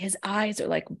clip, it's like his eyes are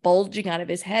like bulging out of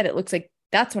his head. It looks like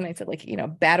that's when I said, like,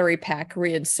 battery pack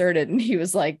reinserted, and he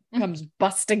was like comes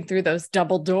busting through those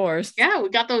double doors. Yeah, we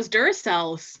got those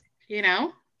Duracells,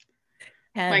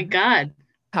 My God.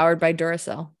 Powered by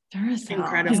Duracell.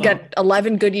 Incredible. He's got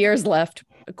 11 good years left,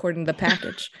 according to the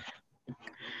package.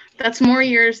 That's more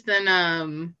years than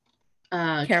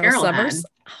Carol Summers. had.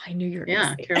 Oh, I knew you were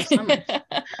Yeah, gonna say Carol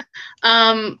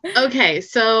Summers. Okay,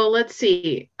 so let's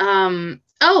see.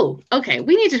 Okay,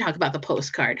 we need to talk about the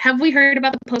postcard. Have we heard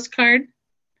about the postcard?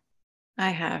 I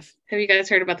have. Have you guys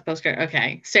heard about the postcard?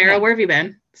 Okay. Sarah, Yeah. where have you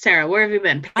been?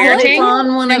 Parenting? I was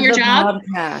on one of your the job?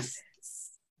 podcasts.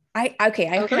 I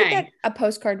heard that a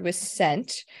postcard was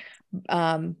sent.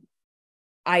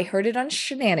 I heard it on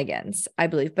Shenanigans, I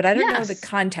believe, but I don't know the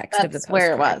context of the postcard.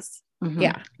 Where it was. Mm-hmm.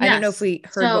 Yeah. I don't know if we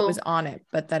heard what was on it,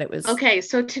 but that it was. Okay.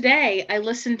 So today I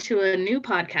listened to a new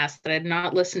podcast that I had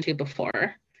not listened to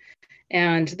before.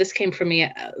 And this came from me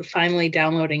finally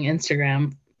downloading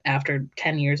Instagram after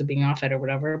 10 years of being off it or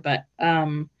whatever. But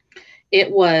it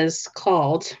was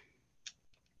called,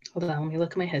 hold on, let me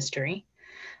look at my history.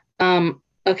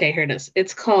 Okay, here it is.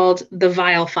 It's called The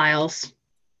Vile Files.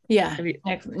 Yeah.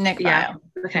 Nick Vile.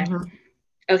 Okay. Mm-hmm.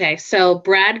 Okay, so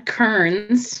Brad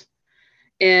Kearns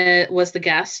was the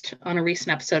guest on a recent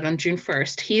episode on June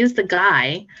 1st. He is the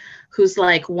guy who's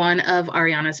like one of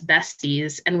Ariana's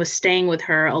besties and was staying with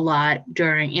her a lot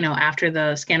during, after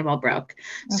the scandal broke.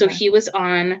 Okay. So he was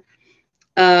on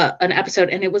an episode,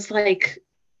 and it was like,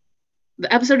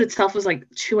 the episode itself was like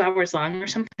 2 hours long or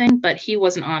something, but he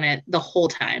wasn't on it the whole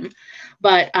time.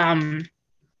 But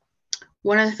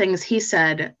one of the things he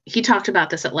said, he talked about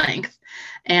this at length.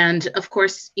 And of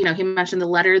course, you know, he mentioned the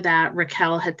letter that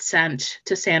Raquel had sent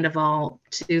to Sandoval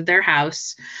to their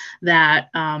house that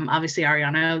obviously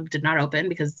Ariana did not open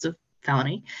because it's a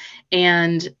felony.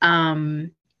 And,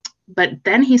 but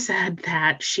then he said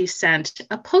that she sent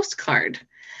a postcard.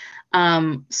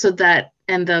 So that,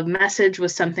 and the message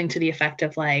was something to the effect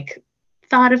of like,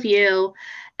 thought of you.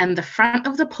 And the front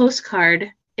of the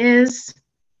postcard is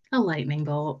a lightning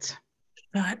bolt.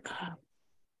 God.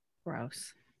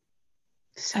 Gross.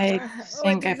 I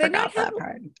think I forgot that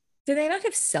part. Do they not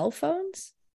have cell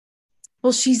phones?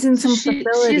 Well, she's in some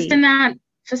facility. She's in that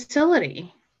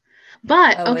facility.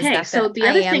 But okay, so the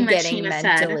other thing that Sheena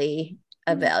mentally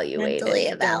said,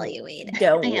 evaluated.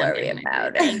 Don't worry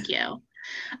about it. Thank you.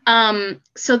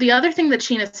 So the other thing that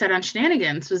Sheena said on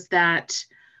Shenanigans was that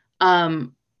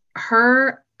Raquel's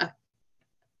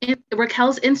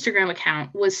Instagram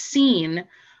account was seen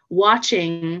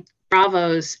watching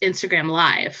Bravo's Instagram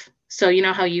live. So you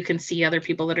know how you can see other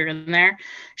people that are in there?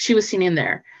 She was seen in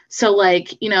there. So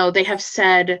like, you know, they have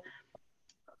said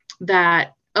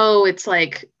that, oh, it's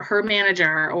like her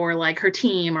manager or like her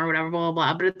team or whatever, blah,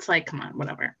 blah, blah. But it's like, come on,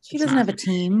 whatever. She doesn't have a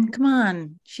team. Come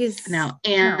on. No.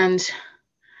 And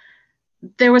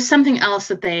there was something else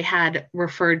that they had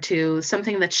referred to,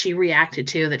 something that she reacted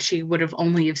to that she would have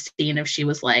only have seen if she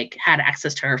was like, had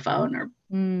access to her phone or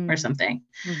something.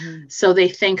 Mm-hmm. So they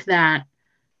think that,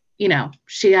 you know,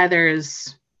 she either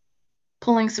is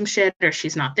pulling some shit or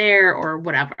she's not there or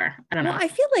whatever. I don't know. I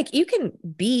feel like you can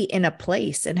be in a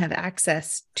place and have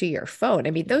access to your phone.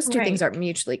 I mean, those two things aren't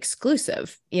mutually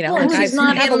exclusive. You know, like she's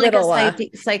not in like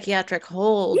a psychiatric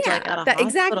hold. Yeah, like at a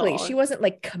exactly. She wasn't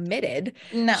like committed.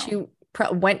 No, she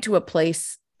went to a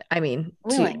place. I mean,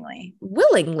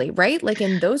 willingly, right? Like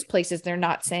in those places, they're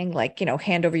not saying like, you know,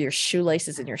 hand over your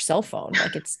shoelaces and your cell phone.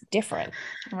 Like it's different.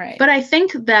 Right. But I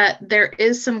think that there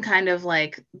is some kind of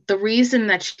like the reason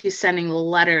that she's sending the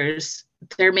letters,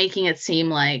 they're making it seem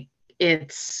like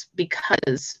it's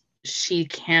because she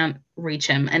can't reach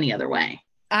him any other way.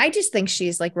 I just think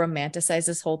she's like romanticized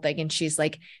this whole thing, and she's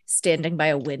like standing by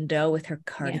a window with her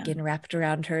cardigan wrapped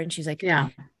around her, and she's like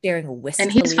staring wistfully.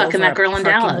 And he's fucking that girl in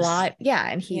Dallas. Lot. Yeah,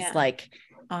 and he's like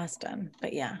Austin,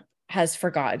 but has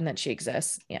forgotten that she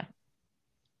exists. Yeah.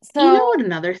 So you know what?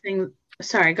 Another thing.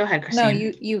 Sorry, go ahead, Christine. No,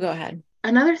 you go ahead.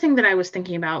 Another thing that I was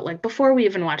thinking about, like before we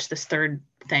even watched this third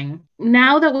thing,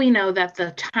 now that we know that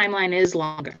the timeline is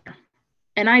longer,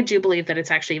 and I do believe that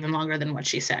it's actually even longer than what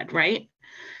she said, right?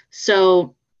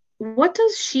 So what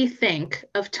does she think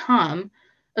of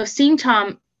seeing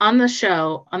Tom on the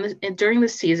show during the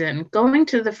season, going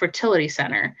to the fertility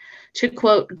center to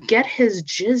quote, get his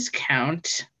jizz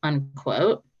count,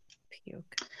 unquote.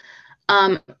 Puke.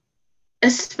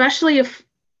 Especially if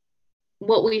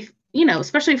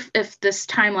if this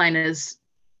timeline is,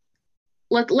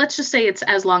 let's just say it's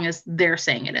as long as they're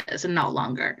saying it is and not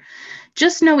longer.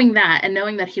 Just knowing that, and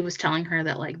knowing that he was telling her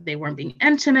that like they weren't being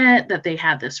intimate, that they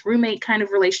had this roommate kind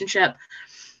of relationship.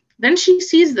 Then she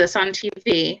sees this on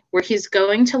TV where he's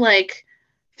going to like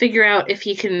figure out if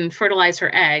he can fertilize her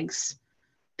eggs.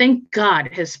 Thank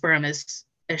God his sperm is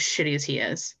as shitty as he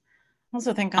is.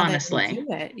 Also, thank God honestly. They didn't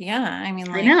do it. Yeah, I mean,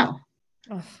 like, I know.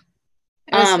 Ugh.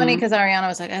 It was funny because Ariana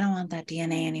was like, I don't want that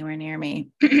DNA anywhere near me.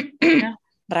 Yeah.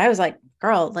 But I was like,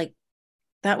 girl, like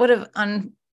that would have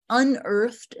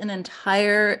unearthed an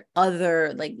entire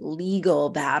other like legal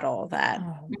battle that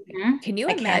can you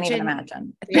imagine? Can't even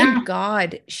imagine. Thank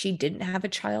God she didn't have a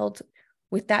child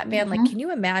with that man. Like, can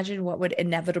you imagine what would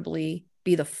inevitably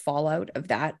be the fallout of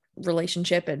that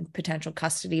relationship and potential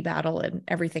custody battle and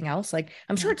everything else? Like,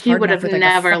 I'm sure it's hard. He would have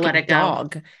never let it go.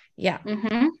 Dog. Yeah.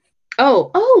 Mm-hmm.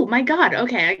 Oh my God.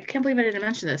 Okay. I can't believe I didn't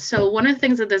mention this. So one of the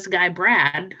things that this guy,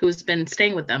 Brad, who's been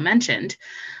staying with them, mentioned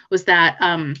was that,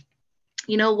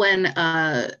 you know, when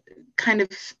kind of,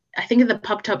 I think in the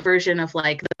Pup Top version of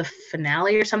like the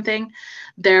finale or something,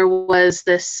 there was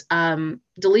this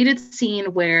deleted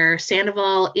scene where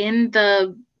Sandoval in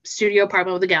the studio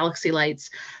apartment with the galaxy lights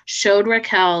showed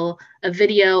Raquel a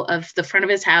video of the front of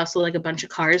his house with like a bunch of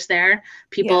cars there,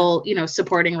 people, you know,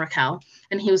 supporting Raquel.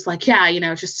 And he was like, yeah, you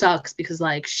know, it just sucks because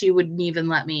like she wouldn't even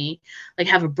let me like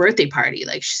have a birthday party.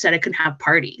 Like she said I couldn't have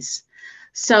parties.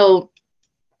 So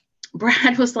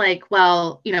Brad was like,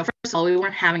 well, you know, first of all, we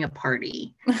weren't having a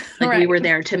party. Like we were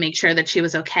there to make sure that she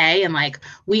was okay. And like,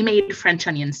 we made French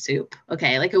onion soup.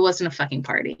 Okay. Like it wasn't a fucking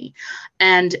party.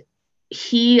 And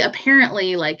he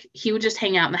apparently like, he would just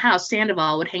hang out in the house.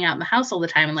 Sandoval would hang out in the house all the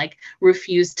time and like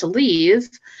refused to leave.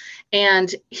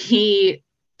 And he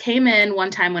came in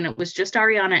one time when it was just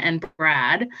Ariana and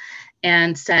Brad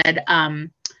and said,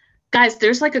 guys,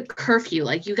 there's like a curfew.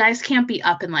 Like, you guys can't be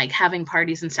up and like having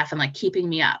parties and stuff and like keeping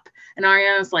me up. And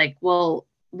Ariana's like, well,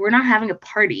 we're not having a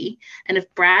party. And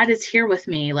if Brad is here with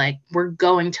me, like, we're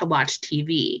going to watch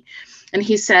TV. And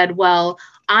he said, well,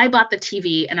 I bought the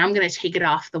TV and I'm going to take it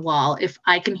off the wall if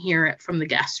I can hear it from the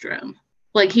guest room.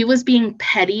 Like, he was being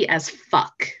petty as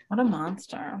fuck. What a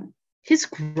monster. He's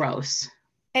gross.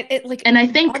 And I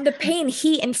think on the pain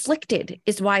he inflicted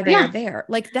is why they are there.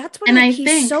 Like, that's what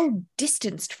he's so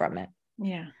distanced from it.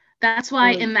 Yeah. That's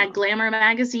why in that Glamour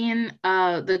magazine,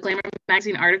 the Glamour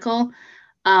magazine article,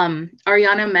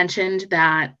 Ariana mentioned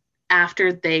that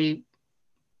after they,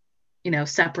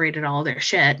 separated all their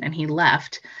shit and he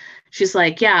left, she's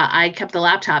like, yeah, I kept the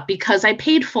laptop because I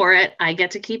paid for it. I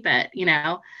get to keep it,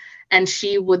 And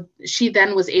she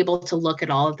then was able to look at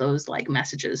all of those like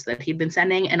messages that he'd been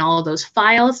sending and all of those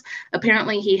files.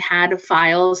 Apparently he had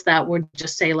files that would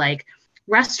just say like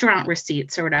restaurant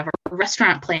receipts or whatever,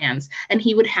 restaurant plans. And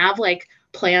he would have like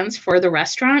plans for the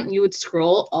restaurant. You would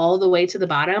scroll all the way to the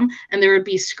bottom and there would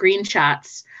be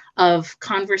screenshots of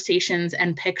conversations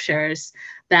and pictures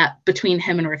that between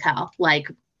him and Raquel, like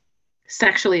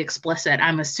sexually explicit.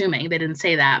 I'm assuming they didn't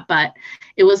say that, but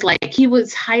it was like he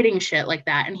was hiding shit like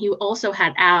that. And he also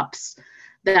had apps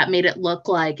that made it look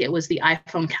like it was the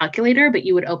iPhone calculator, but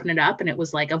you would open it up and it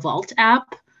was like a vault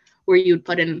app where you would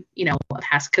put in, a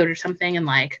passcode or something. And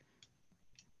like,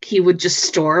 he would just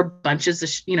store bunch of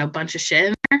shit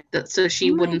in there so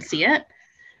she wouldn't see it.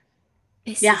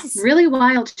 Really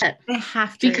wild shit. They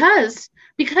have to.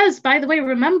 Because, by the way,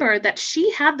 remember that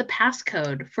she had the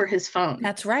passcode for his phone.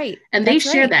 That's right. And they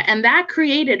shared that. And that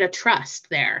created a trust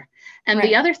there. And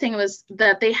the other thing was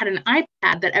that they had an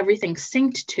iPad that everything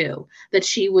synced to that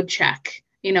she would check,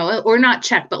 or not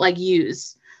check, but like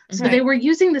use. So they were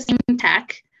using the same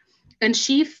tech. And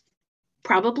she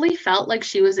probably felt like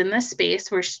she was in this space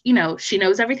where, she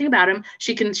knows everything about him.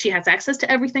 She has access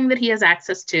to everything that he has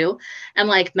access to. And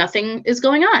like nothing is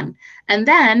going on. And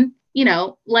then,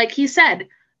 like he said,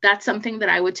 that's something that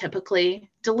I would typically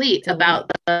delete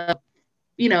about the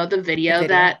video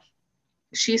that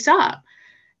she saw.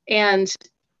 And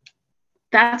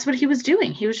that's what he was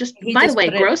doing. He was just, by the way,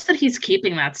 gross that he's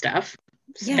keeping that stuff.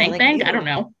 Spank bang, I don't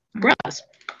know. Gross.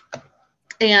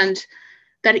 And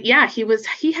that,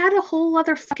 he had a whole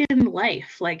other fucking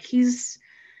life. Like he's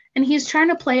trying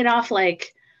to play it off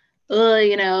like,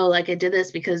 oh, like I did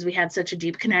this because we had such a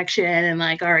deep connection and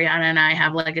like Ariana and I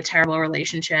have like a terrible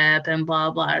relationship and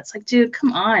blah, blah. It's like, dude,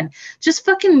 come on. Just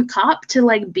fucking cop to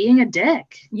like being a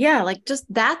dick. Yeah. Like just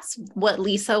that's what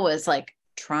Lisa was like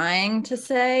trying to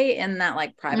say in that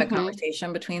like private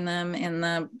conversation between them in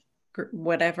the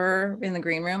whatever in the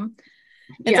green room.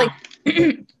 It's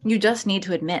like, you just need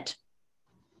to admit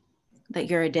that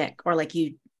you're a dick or like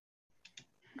you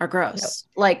are gross.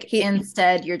 Yep. Like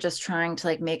instead you're just trying to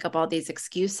like make up all these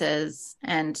excuses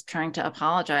and trying to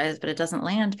apologize, but it doesn't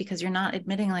land because you're not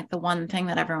admitting like the one thing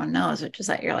that everyone knows, which is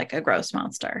that you're like a gross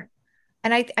monster.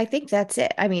 And I think that's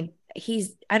it. I mean,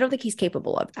 I don't think he's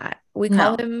capable of that. We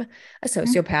call him a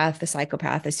sociopath, a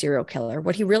psychopath, a serial killer.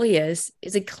 What he really is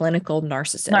a clinical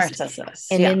narcissist.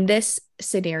 And in this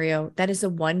scenario, that is the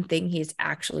one thing he's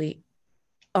actually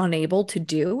unable to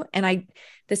do. And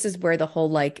this is where the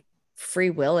whole like free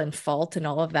will and fault and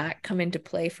all of that come into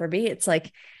play for me. It's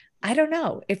like, I don't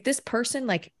know if this person,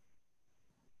 like,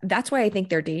 that's why I think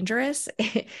they're dangerous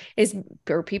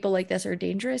or people like this are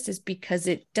dangerous is because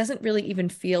it doesn't really even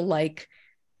feel like,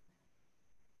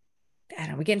 I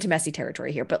don't know, we get into messy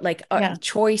territory here, but like a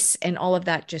choice and all of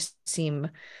that just seem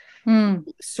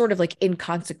sort of like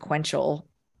inconsequential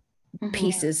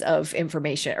pieces of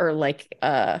information or like,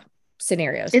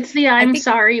 scenarios. It's the I'm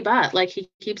sorry, but like he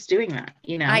keeps doing that,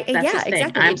 that's his thing.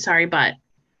 Exactly. I'm sorry, but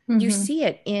you see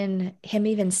it in him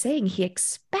even saying he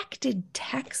expected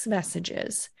text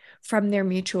messages from their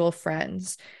mutual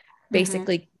friends,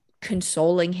 basically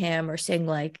consoling him or saying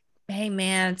like, hey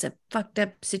man, it's a fucked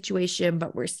up situation,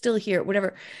 but we're still here,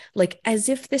 whatever, like as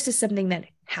if this is something that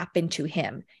happened to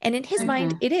him. And in his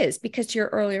mind, it is, because to your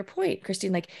earlier point,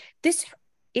 Christine, like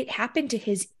it happened to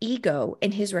his ego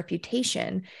and his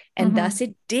reputation, and thus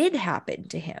it did happen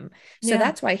to him. So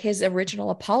that's why his original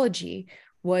apology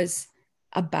was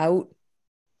about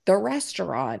the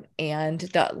restaurant and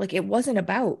it wasn't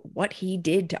about what he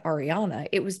did to Ariana.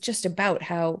 It was just about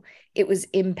how it was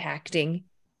impacting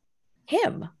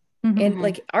him. And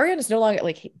like Ariana's no longer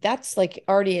like, that's like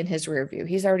already in his rear view.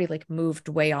 He's already like moved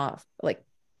way off. Like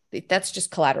that's just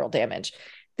collateral damage.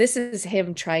 This is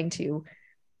him trying to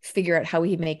figure out how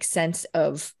he makes sense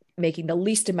of making the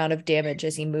least amount of damage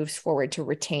as he moves forward to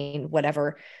retain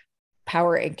whatever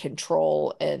power and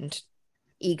control and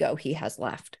ego he has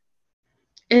left.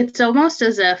 it's almost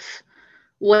as if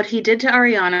what he did to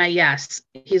Ariana, yes,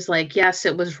 he's like, yes,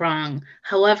 it was wrong.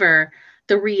 However,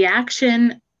 the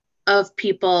reaction of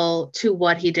people to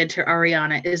what he did to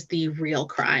Ariana is the real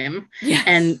crime. Yes.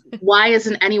 And why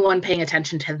isn't anyone paying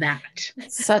attention to that?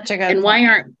 Such a good And point. why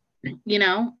aren't,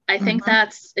 I think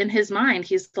that's in his mind.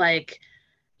 He's like,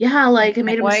 yeah, like I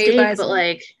made a mistake, but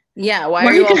like, yeah, why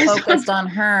are you all focused on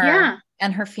her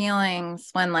and her feelings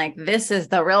when like this is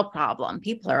the real problem?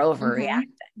 People are overreacting.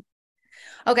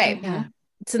 Okay.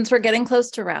 Since we're getting close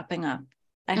to wrapping up,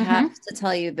 I have to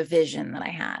tell you the vision that I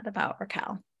had about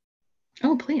Raquel.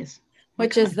 Oh, please.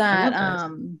 Which is that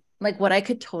like what I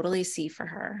could totally see for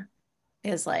her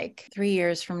is like 3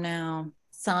 years from now,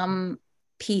 some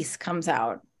piece comes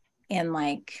out in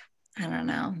like, I don't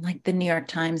know, like the New York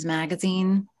Times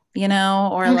magazine,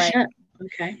 or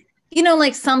okay.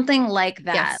 Like something like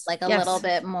that, like a little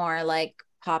bit more like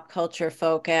pop culture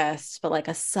focused, but like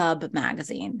a sub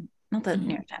magazine. Not that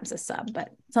New York Times is sub,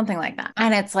 but something like that.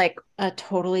 And it's like a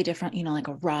totally different, like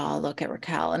a raw look at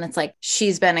Raquel. And it's like,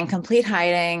 she's been in complete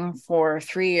hiding for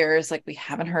 3 years. Like we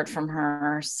haven't heard from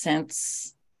her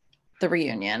since the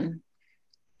reunion.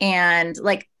 And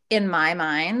like, in my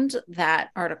mind, that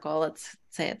article, let's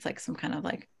say it's like some kind of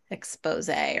like expose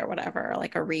or whatever,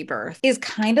 like a rebirth, is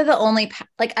kind of the only,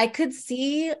 like I could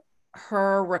see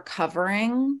her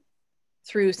recovering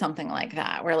through something like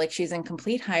that, where like she's in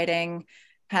complete hiding,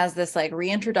 has this like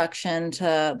reintroduction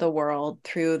to the world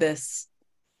through this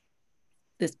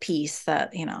piece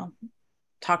that,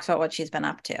 talks about what she's been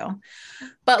up to.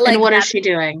 But like, and what is she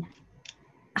doing?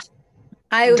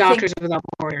 Doctors Without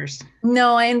Borders.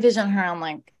 No, I envision her on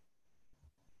like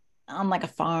a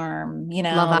farm,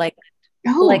 like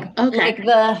like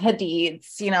the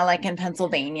Hadids, like in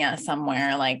Pennsylvania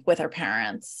somewhere, like with her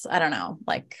parents. I don't know,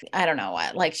 like I don't know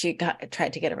what, like she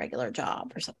tried to get a regular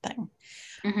job or something.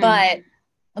 But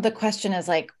the question is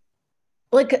like,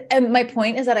 and my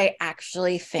point is that I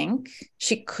actually think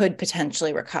she could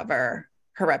potentially recover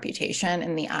her reputation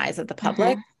in the eyes of the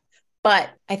public. But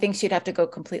I think she'd have to go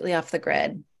completely off the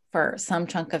grid for some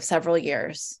chunk of several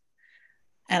years.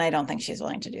 And I don't think she's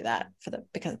willing to do that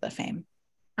because of the fame.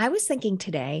 I was thinking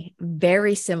today,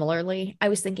 very similarly, I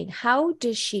was thinking, how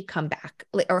does she come back?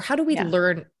 Or how do we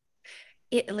learn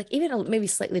it? Like even maybe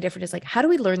slightly different is like, how do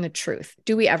we learn the truth?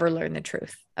 Do we ever learn the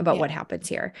truth about what happens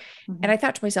here? And I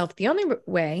thought to myself, the only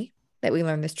way that we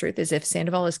learn this truth is if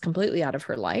Sandoval is completely out of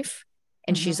her life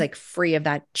and she's like free of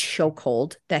that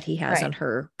chokehold that he has on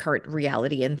her current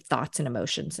reality and thoughts and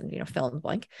emotions and, fill in the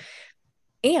blank.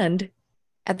 And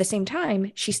at the same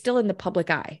time, she's still in the public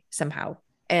eye somehow.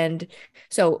 And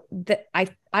so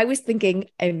I was thinking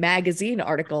a magazine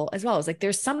article as well. It's like,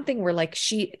 there's something where like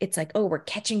it's like, oh, we're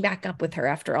catching back up with her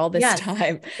after all this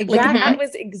time. Exactly. Like that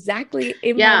was exactly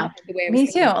in my mind, the way I was Me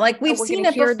thinking. too. Like we've seen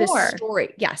it before. This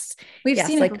story. Yes. We've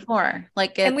seen it before.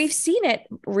 Like, and we've seen it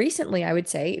recently, I would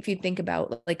say, if you think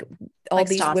about like all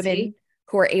these women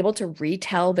who are able to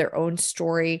retell their own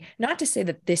story, not to say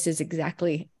that this is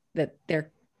exactly that they're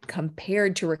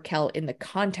compared to Raquel in the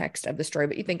context of the story,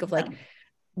 but you think of like,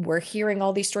 we're hearing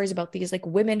all these stories about these like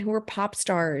women who were pop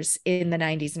stars in the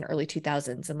 90s and early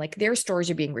 2000s. And like their stories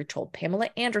are being retold. Pamela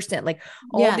Anderson, like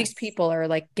all these people are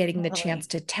like getting the chance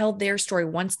to tell their story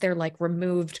once they're like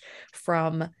removed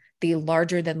from the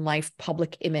larger than life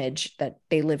public image that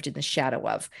they lived in the shadow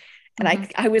of. And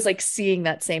I was like seeing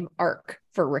that same arc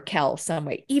for Raquel some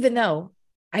way, even though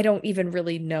I don't even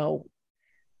really know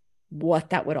what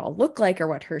that would all look like or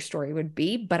what her story would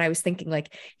be. But I was thinking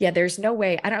like, there's no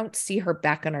way. I don't see her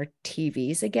back on our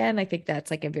TVs again. I think that's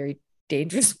like a very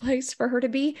dangerous place for her to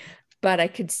be, but I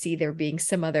could see there being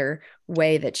some other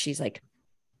way that she's like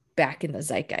back in the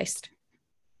zeitgeist.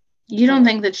 You don't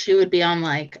think that she would be on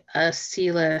like a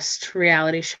C-list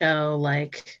reality show?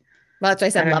 Like, well, that's why I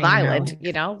said Love Island,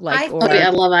 like, or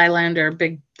Love Island or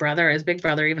Big Brother. Is Big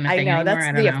Brother even a thing anymore? That's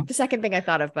I don't know. The second thing I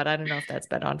thought of, but I don't know if that's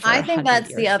been on for I think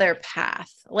that's years. The other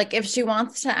path. Like if she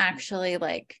wants to actually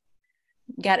like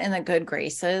get in the good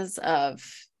graces of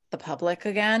the public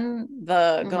again,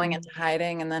 going into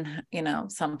hiding and then,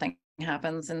 something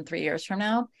happens in 3 years from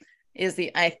now is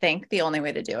I think the only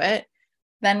way to do it.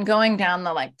 Then going down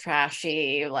the like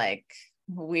trashy, like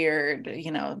weird,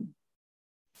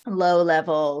 low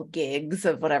level gigs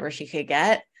of whatever she could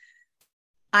get,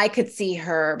 I could see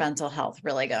her mental health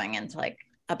really going into like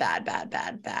a bad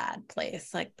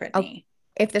place, like Britney.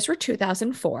 If this were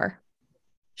 2004,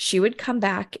 she would come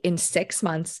back in 6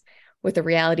 months with a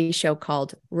reality show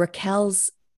called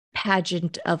Raquel's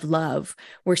Pageant of Love,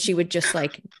 where she would just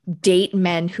like date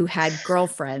men who had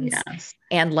girlfriends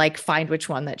and like find which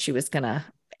one that she was gonna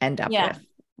end up with.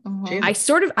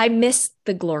 Mhm. I miss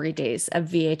the glory days of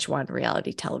VH1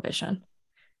 reality television.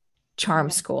 Charm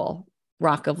School,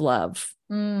 Rock of Love.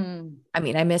 I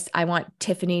mean, I want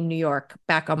Tiffany New York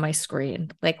back on my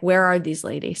screen. Like, where are these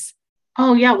ladies?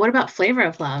 Oh yeah, what about Flavor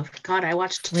of Love? God, I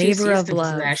watched 2 Flavor of seasons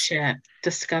of that Love. shit.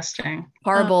 Disgusting.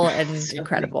 Horrible Oh, and so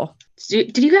incredible.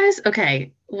 Did you guys?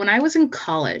 Okay, when I was in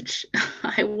college,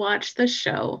 I watched the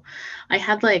show. I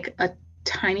had like a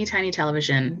tiny, tiny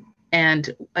television, and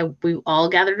we all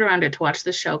gathered around it to watch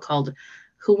the show called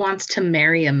Who Wants to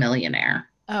Marry a Millionaire?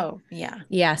 Oh, yeah.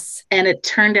 Yes. And it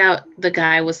turned out the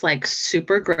guy was like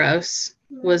super gross,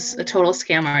 was a total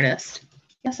scam artist.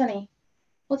 Yes, honey.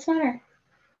 What's the matter?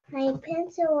 My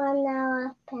pencil ran out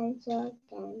of pencil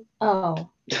again. Oh.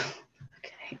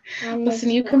 Okay. Listen,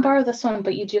 you can borrow this one,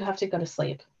 but you do have to go to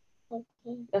sleep.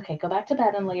 Okay. Okay, go back to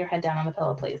bed and lay your head down on the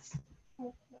pillow, please.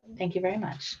 Okay. Thank you very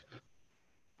much.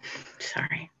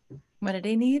 Sorry. What did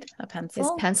he need? A pencil?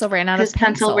 His pencil ran out His of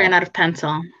pencil. pencil ran out of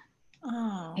pencil.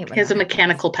 Oh. Hate when He has that a happens.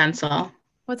 mechanical pencil.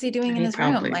 What's he doing in He his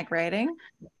probably- room? Like writing?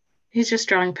 He's just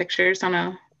drawing pictures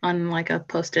on like a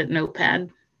Post-it notepad.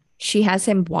 She has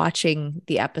him watching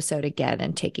the episode again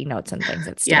and taking notes and things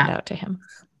that stand out to him.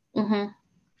 Mm-hmm.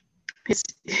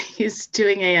 He's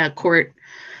doing a court,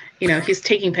 he's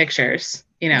taking pictures,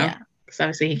 Yeah. because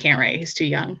obviously he can't write. He's too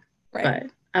young. Right. But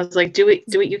I was like, do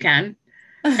what you can.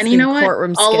 And you In know what?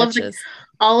 courtroom All sketches.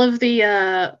 of the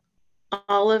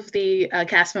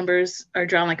cast members are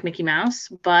drawn like Mickey Mouse,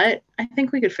 but I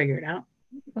think we could figure it out.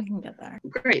 We can get there.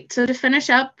 Great. So to finish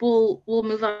up, we'll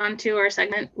move on to our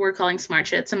segment we're calling Smart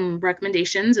Shit, some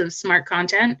recommendations of smart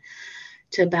content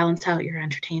to balance out your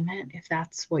entertainment if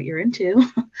that's what you're into.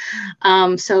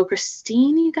 So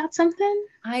Christine, you got something?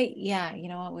 You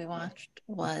know what we watched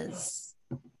was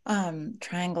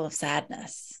Triangle of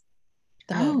Sadness.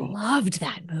 The movie. Loved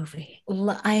that movie.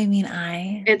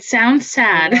 It sounds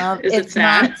sad. Is it it's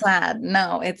sad? not sad.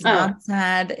 No, it's not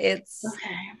sad. It's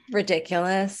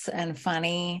ridiculous and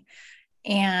funny.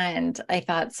 And I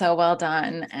thought so well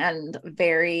done and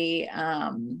very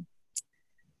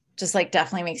just like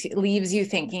definitely leaves you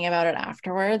thinking about it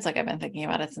afterwards. Like I've been thinking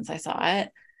about it since I saw it.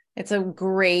 It's a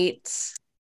great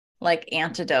like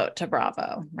antidote to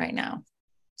Bravo right now.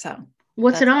 So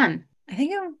what's it on? I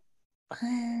think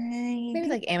Maybe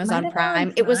like Amazon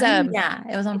Prime. It was it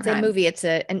was on it's Prime. a movie. It's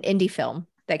an indie film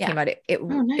that came out. It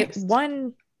nice. it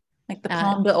won like the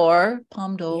Palme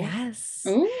d'Or. Yes.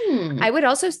 Mm. I would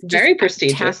also Very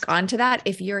prestigious. tack onto that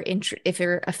if you're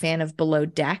a fan of Below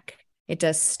Deck. It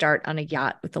does start on a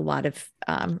yacht with a lot of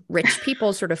rich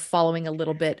people, sort of following a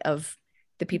little bit of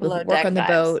the people Below who work Deck on the vibes.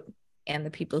 boat and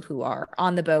the people who are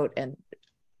on the boat, and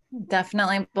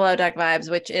Definitely Below Deck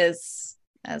vibes, which is,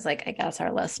 as like I guess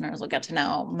our listeners will get to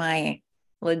know, my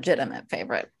legitimate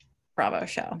favorite Bravo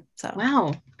show. So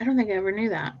Wow, I don't think I ever knew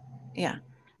that. yeah,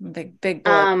 big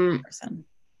Below Deck person.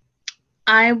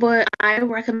 I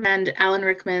recommend Alan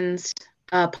Rickman's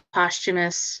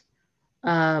posthumous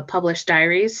published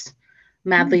diaries,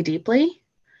 Madly Deeply.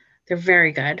 They're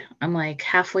very good. I'm like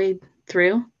halfway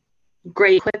through.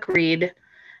 Great quick read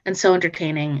and so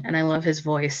entertaining, and I love his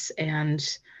voice, and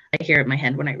I hear it in my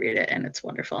head when I read it, and it's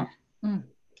wonderful.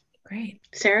 Great.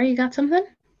 Sarah, you got something?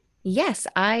 yes,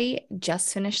 I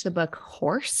just finished the book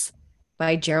Horse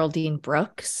by Geraldine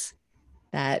Brooks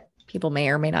that people may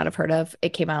or may not have heard of. It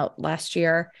came out last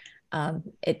year.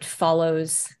 It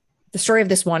follows the story of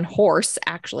this one horse,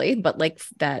 actually, but like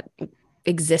that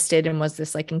existed and was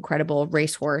this like incredible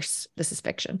racehorse. This is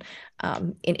fiction in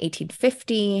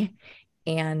 1850,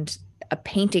 and a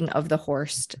painting of the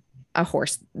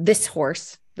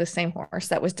same horse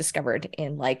that was discovered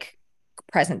in like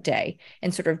present day,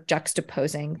 and sort of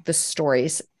juxtaposing the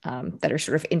stories that are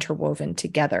sort of interwoven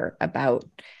together about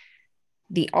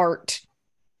the art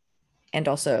and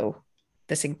also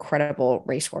this incredible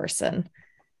racehorse and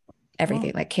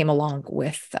everything that came along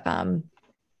with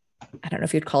I don't know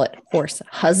if you'd call it horse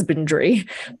husbandry,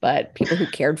 but people who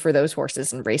cared for those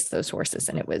horses and raced those horses.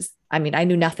 And it was, I mean, I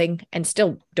knew nothing and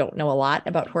still don't know a lot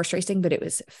about horse racing, but it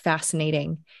was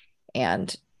fascinating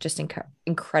and just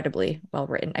incredibly well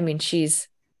written. I mean, she's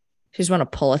won a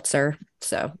Pulitzer,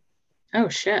 so Oh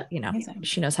shit. Amazing.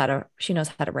 she knows how to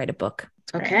write a book.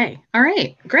 Okay. All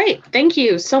right. Great. Thank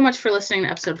you so much for listening to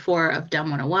episode 4 of Dumb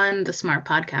 101, the smart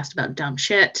podcast about dumb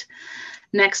shit.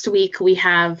 Next week, we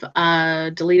have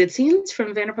deleted scenes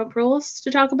from Vanderpump Rules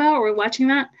to talk about. We're watching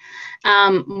that.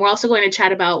 We're also going to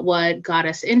chat about what got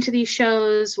us into these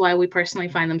shows, why we personally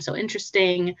find them so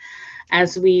interesting,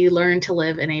 as we learn to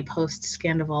live in a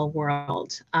post-Scandival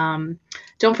world.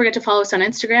 Don't forget to follow us on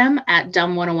Instagram at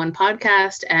Dumb101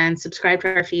 Podcast and subscribe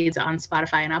to our feeds on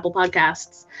Spotify and Apple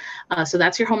Podcasts. So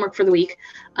that's your homework for the week.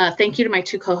 Thank you to my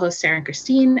two co-hosts, Sarah and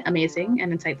Christine. Amazing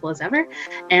and insightful as ever.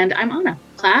 And I'm Anna.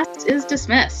 Class is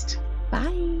dismissed.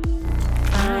 Bye.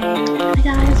 Bye,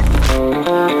 guys.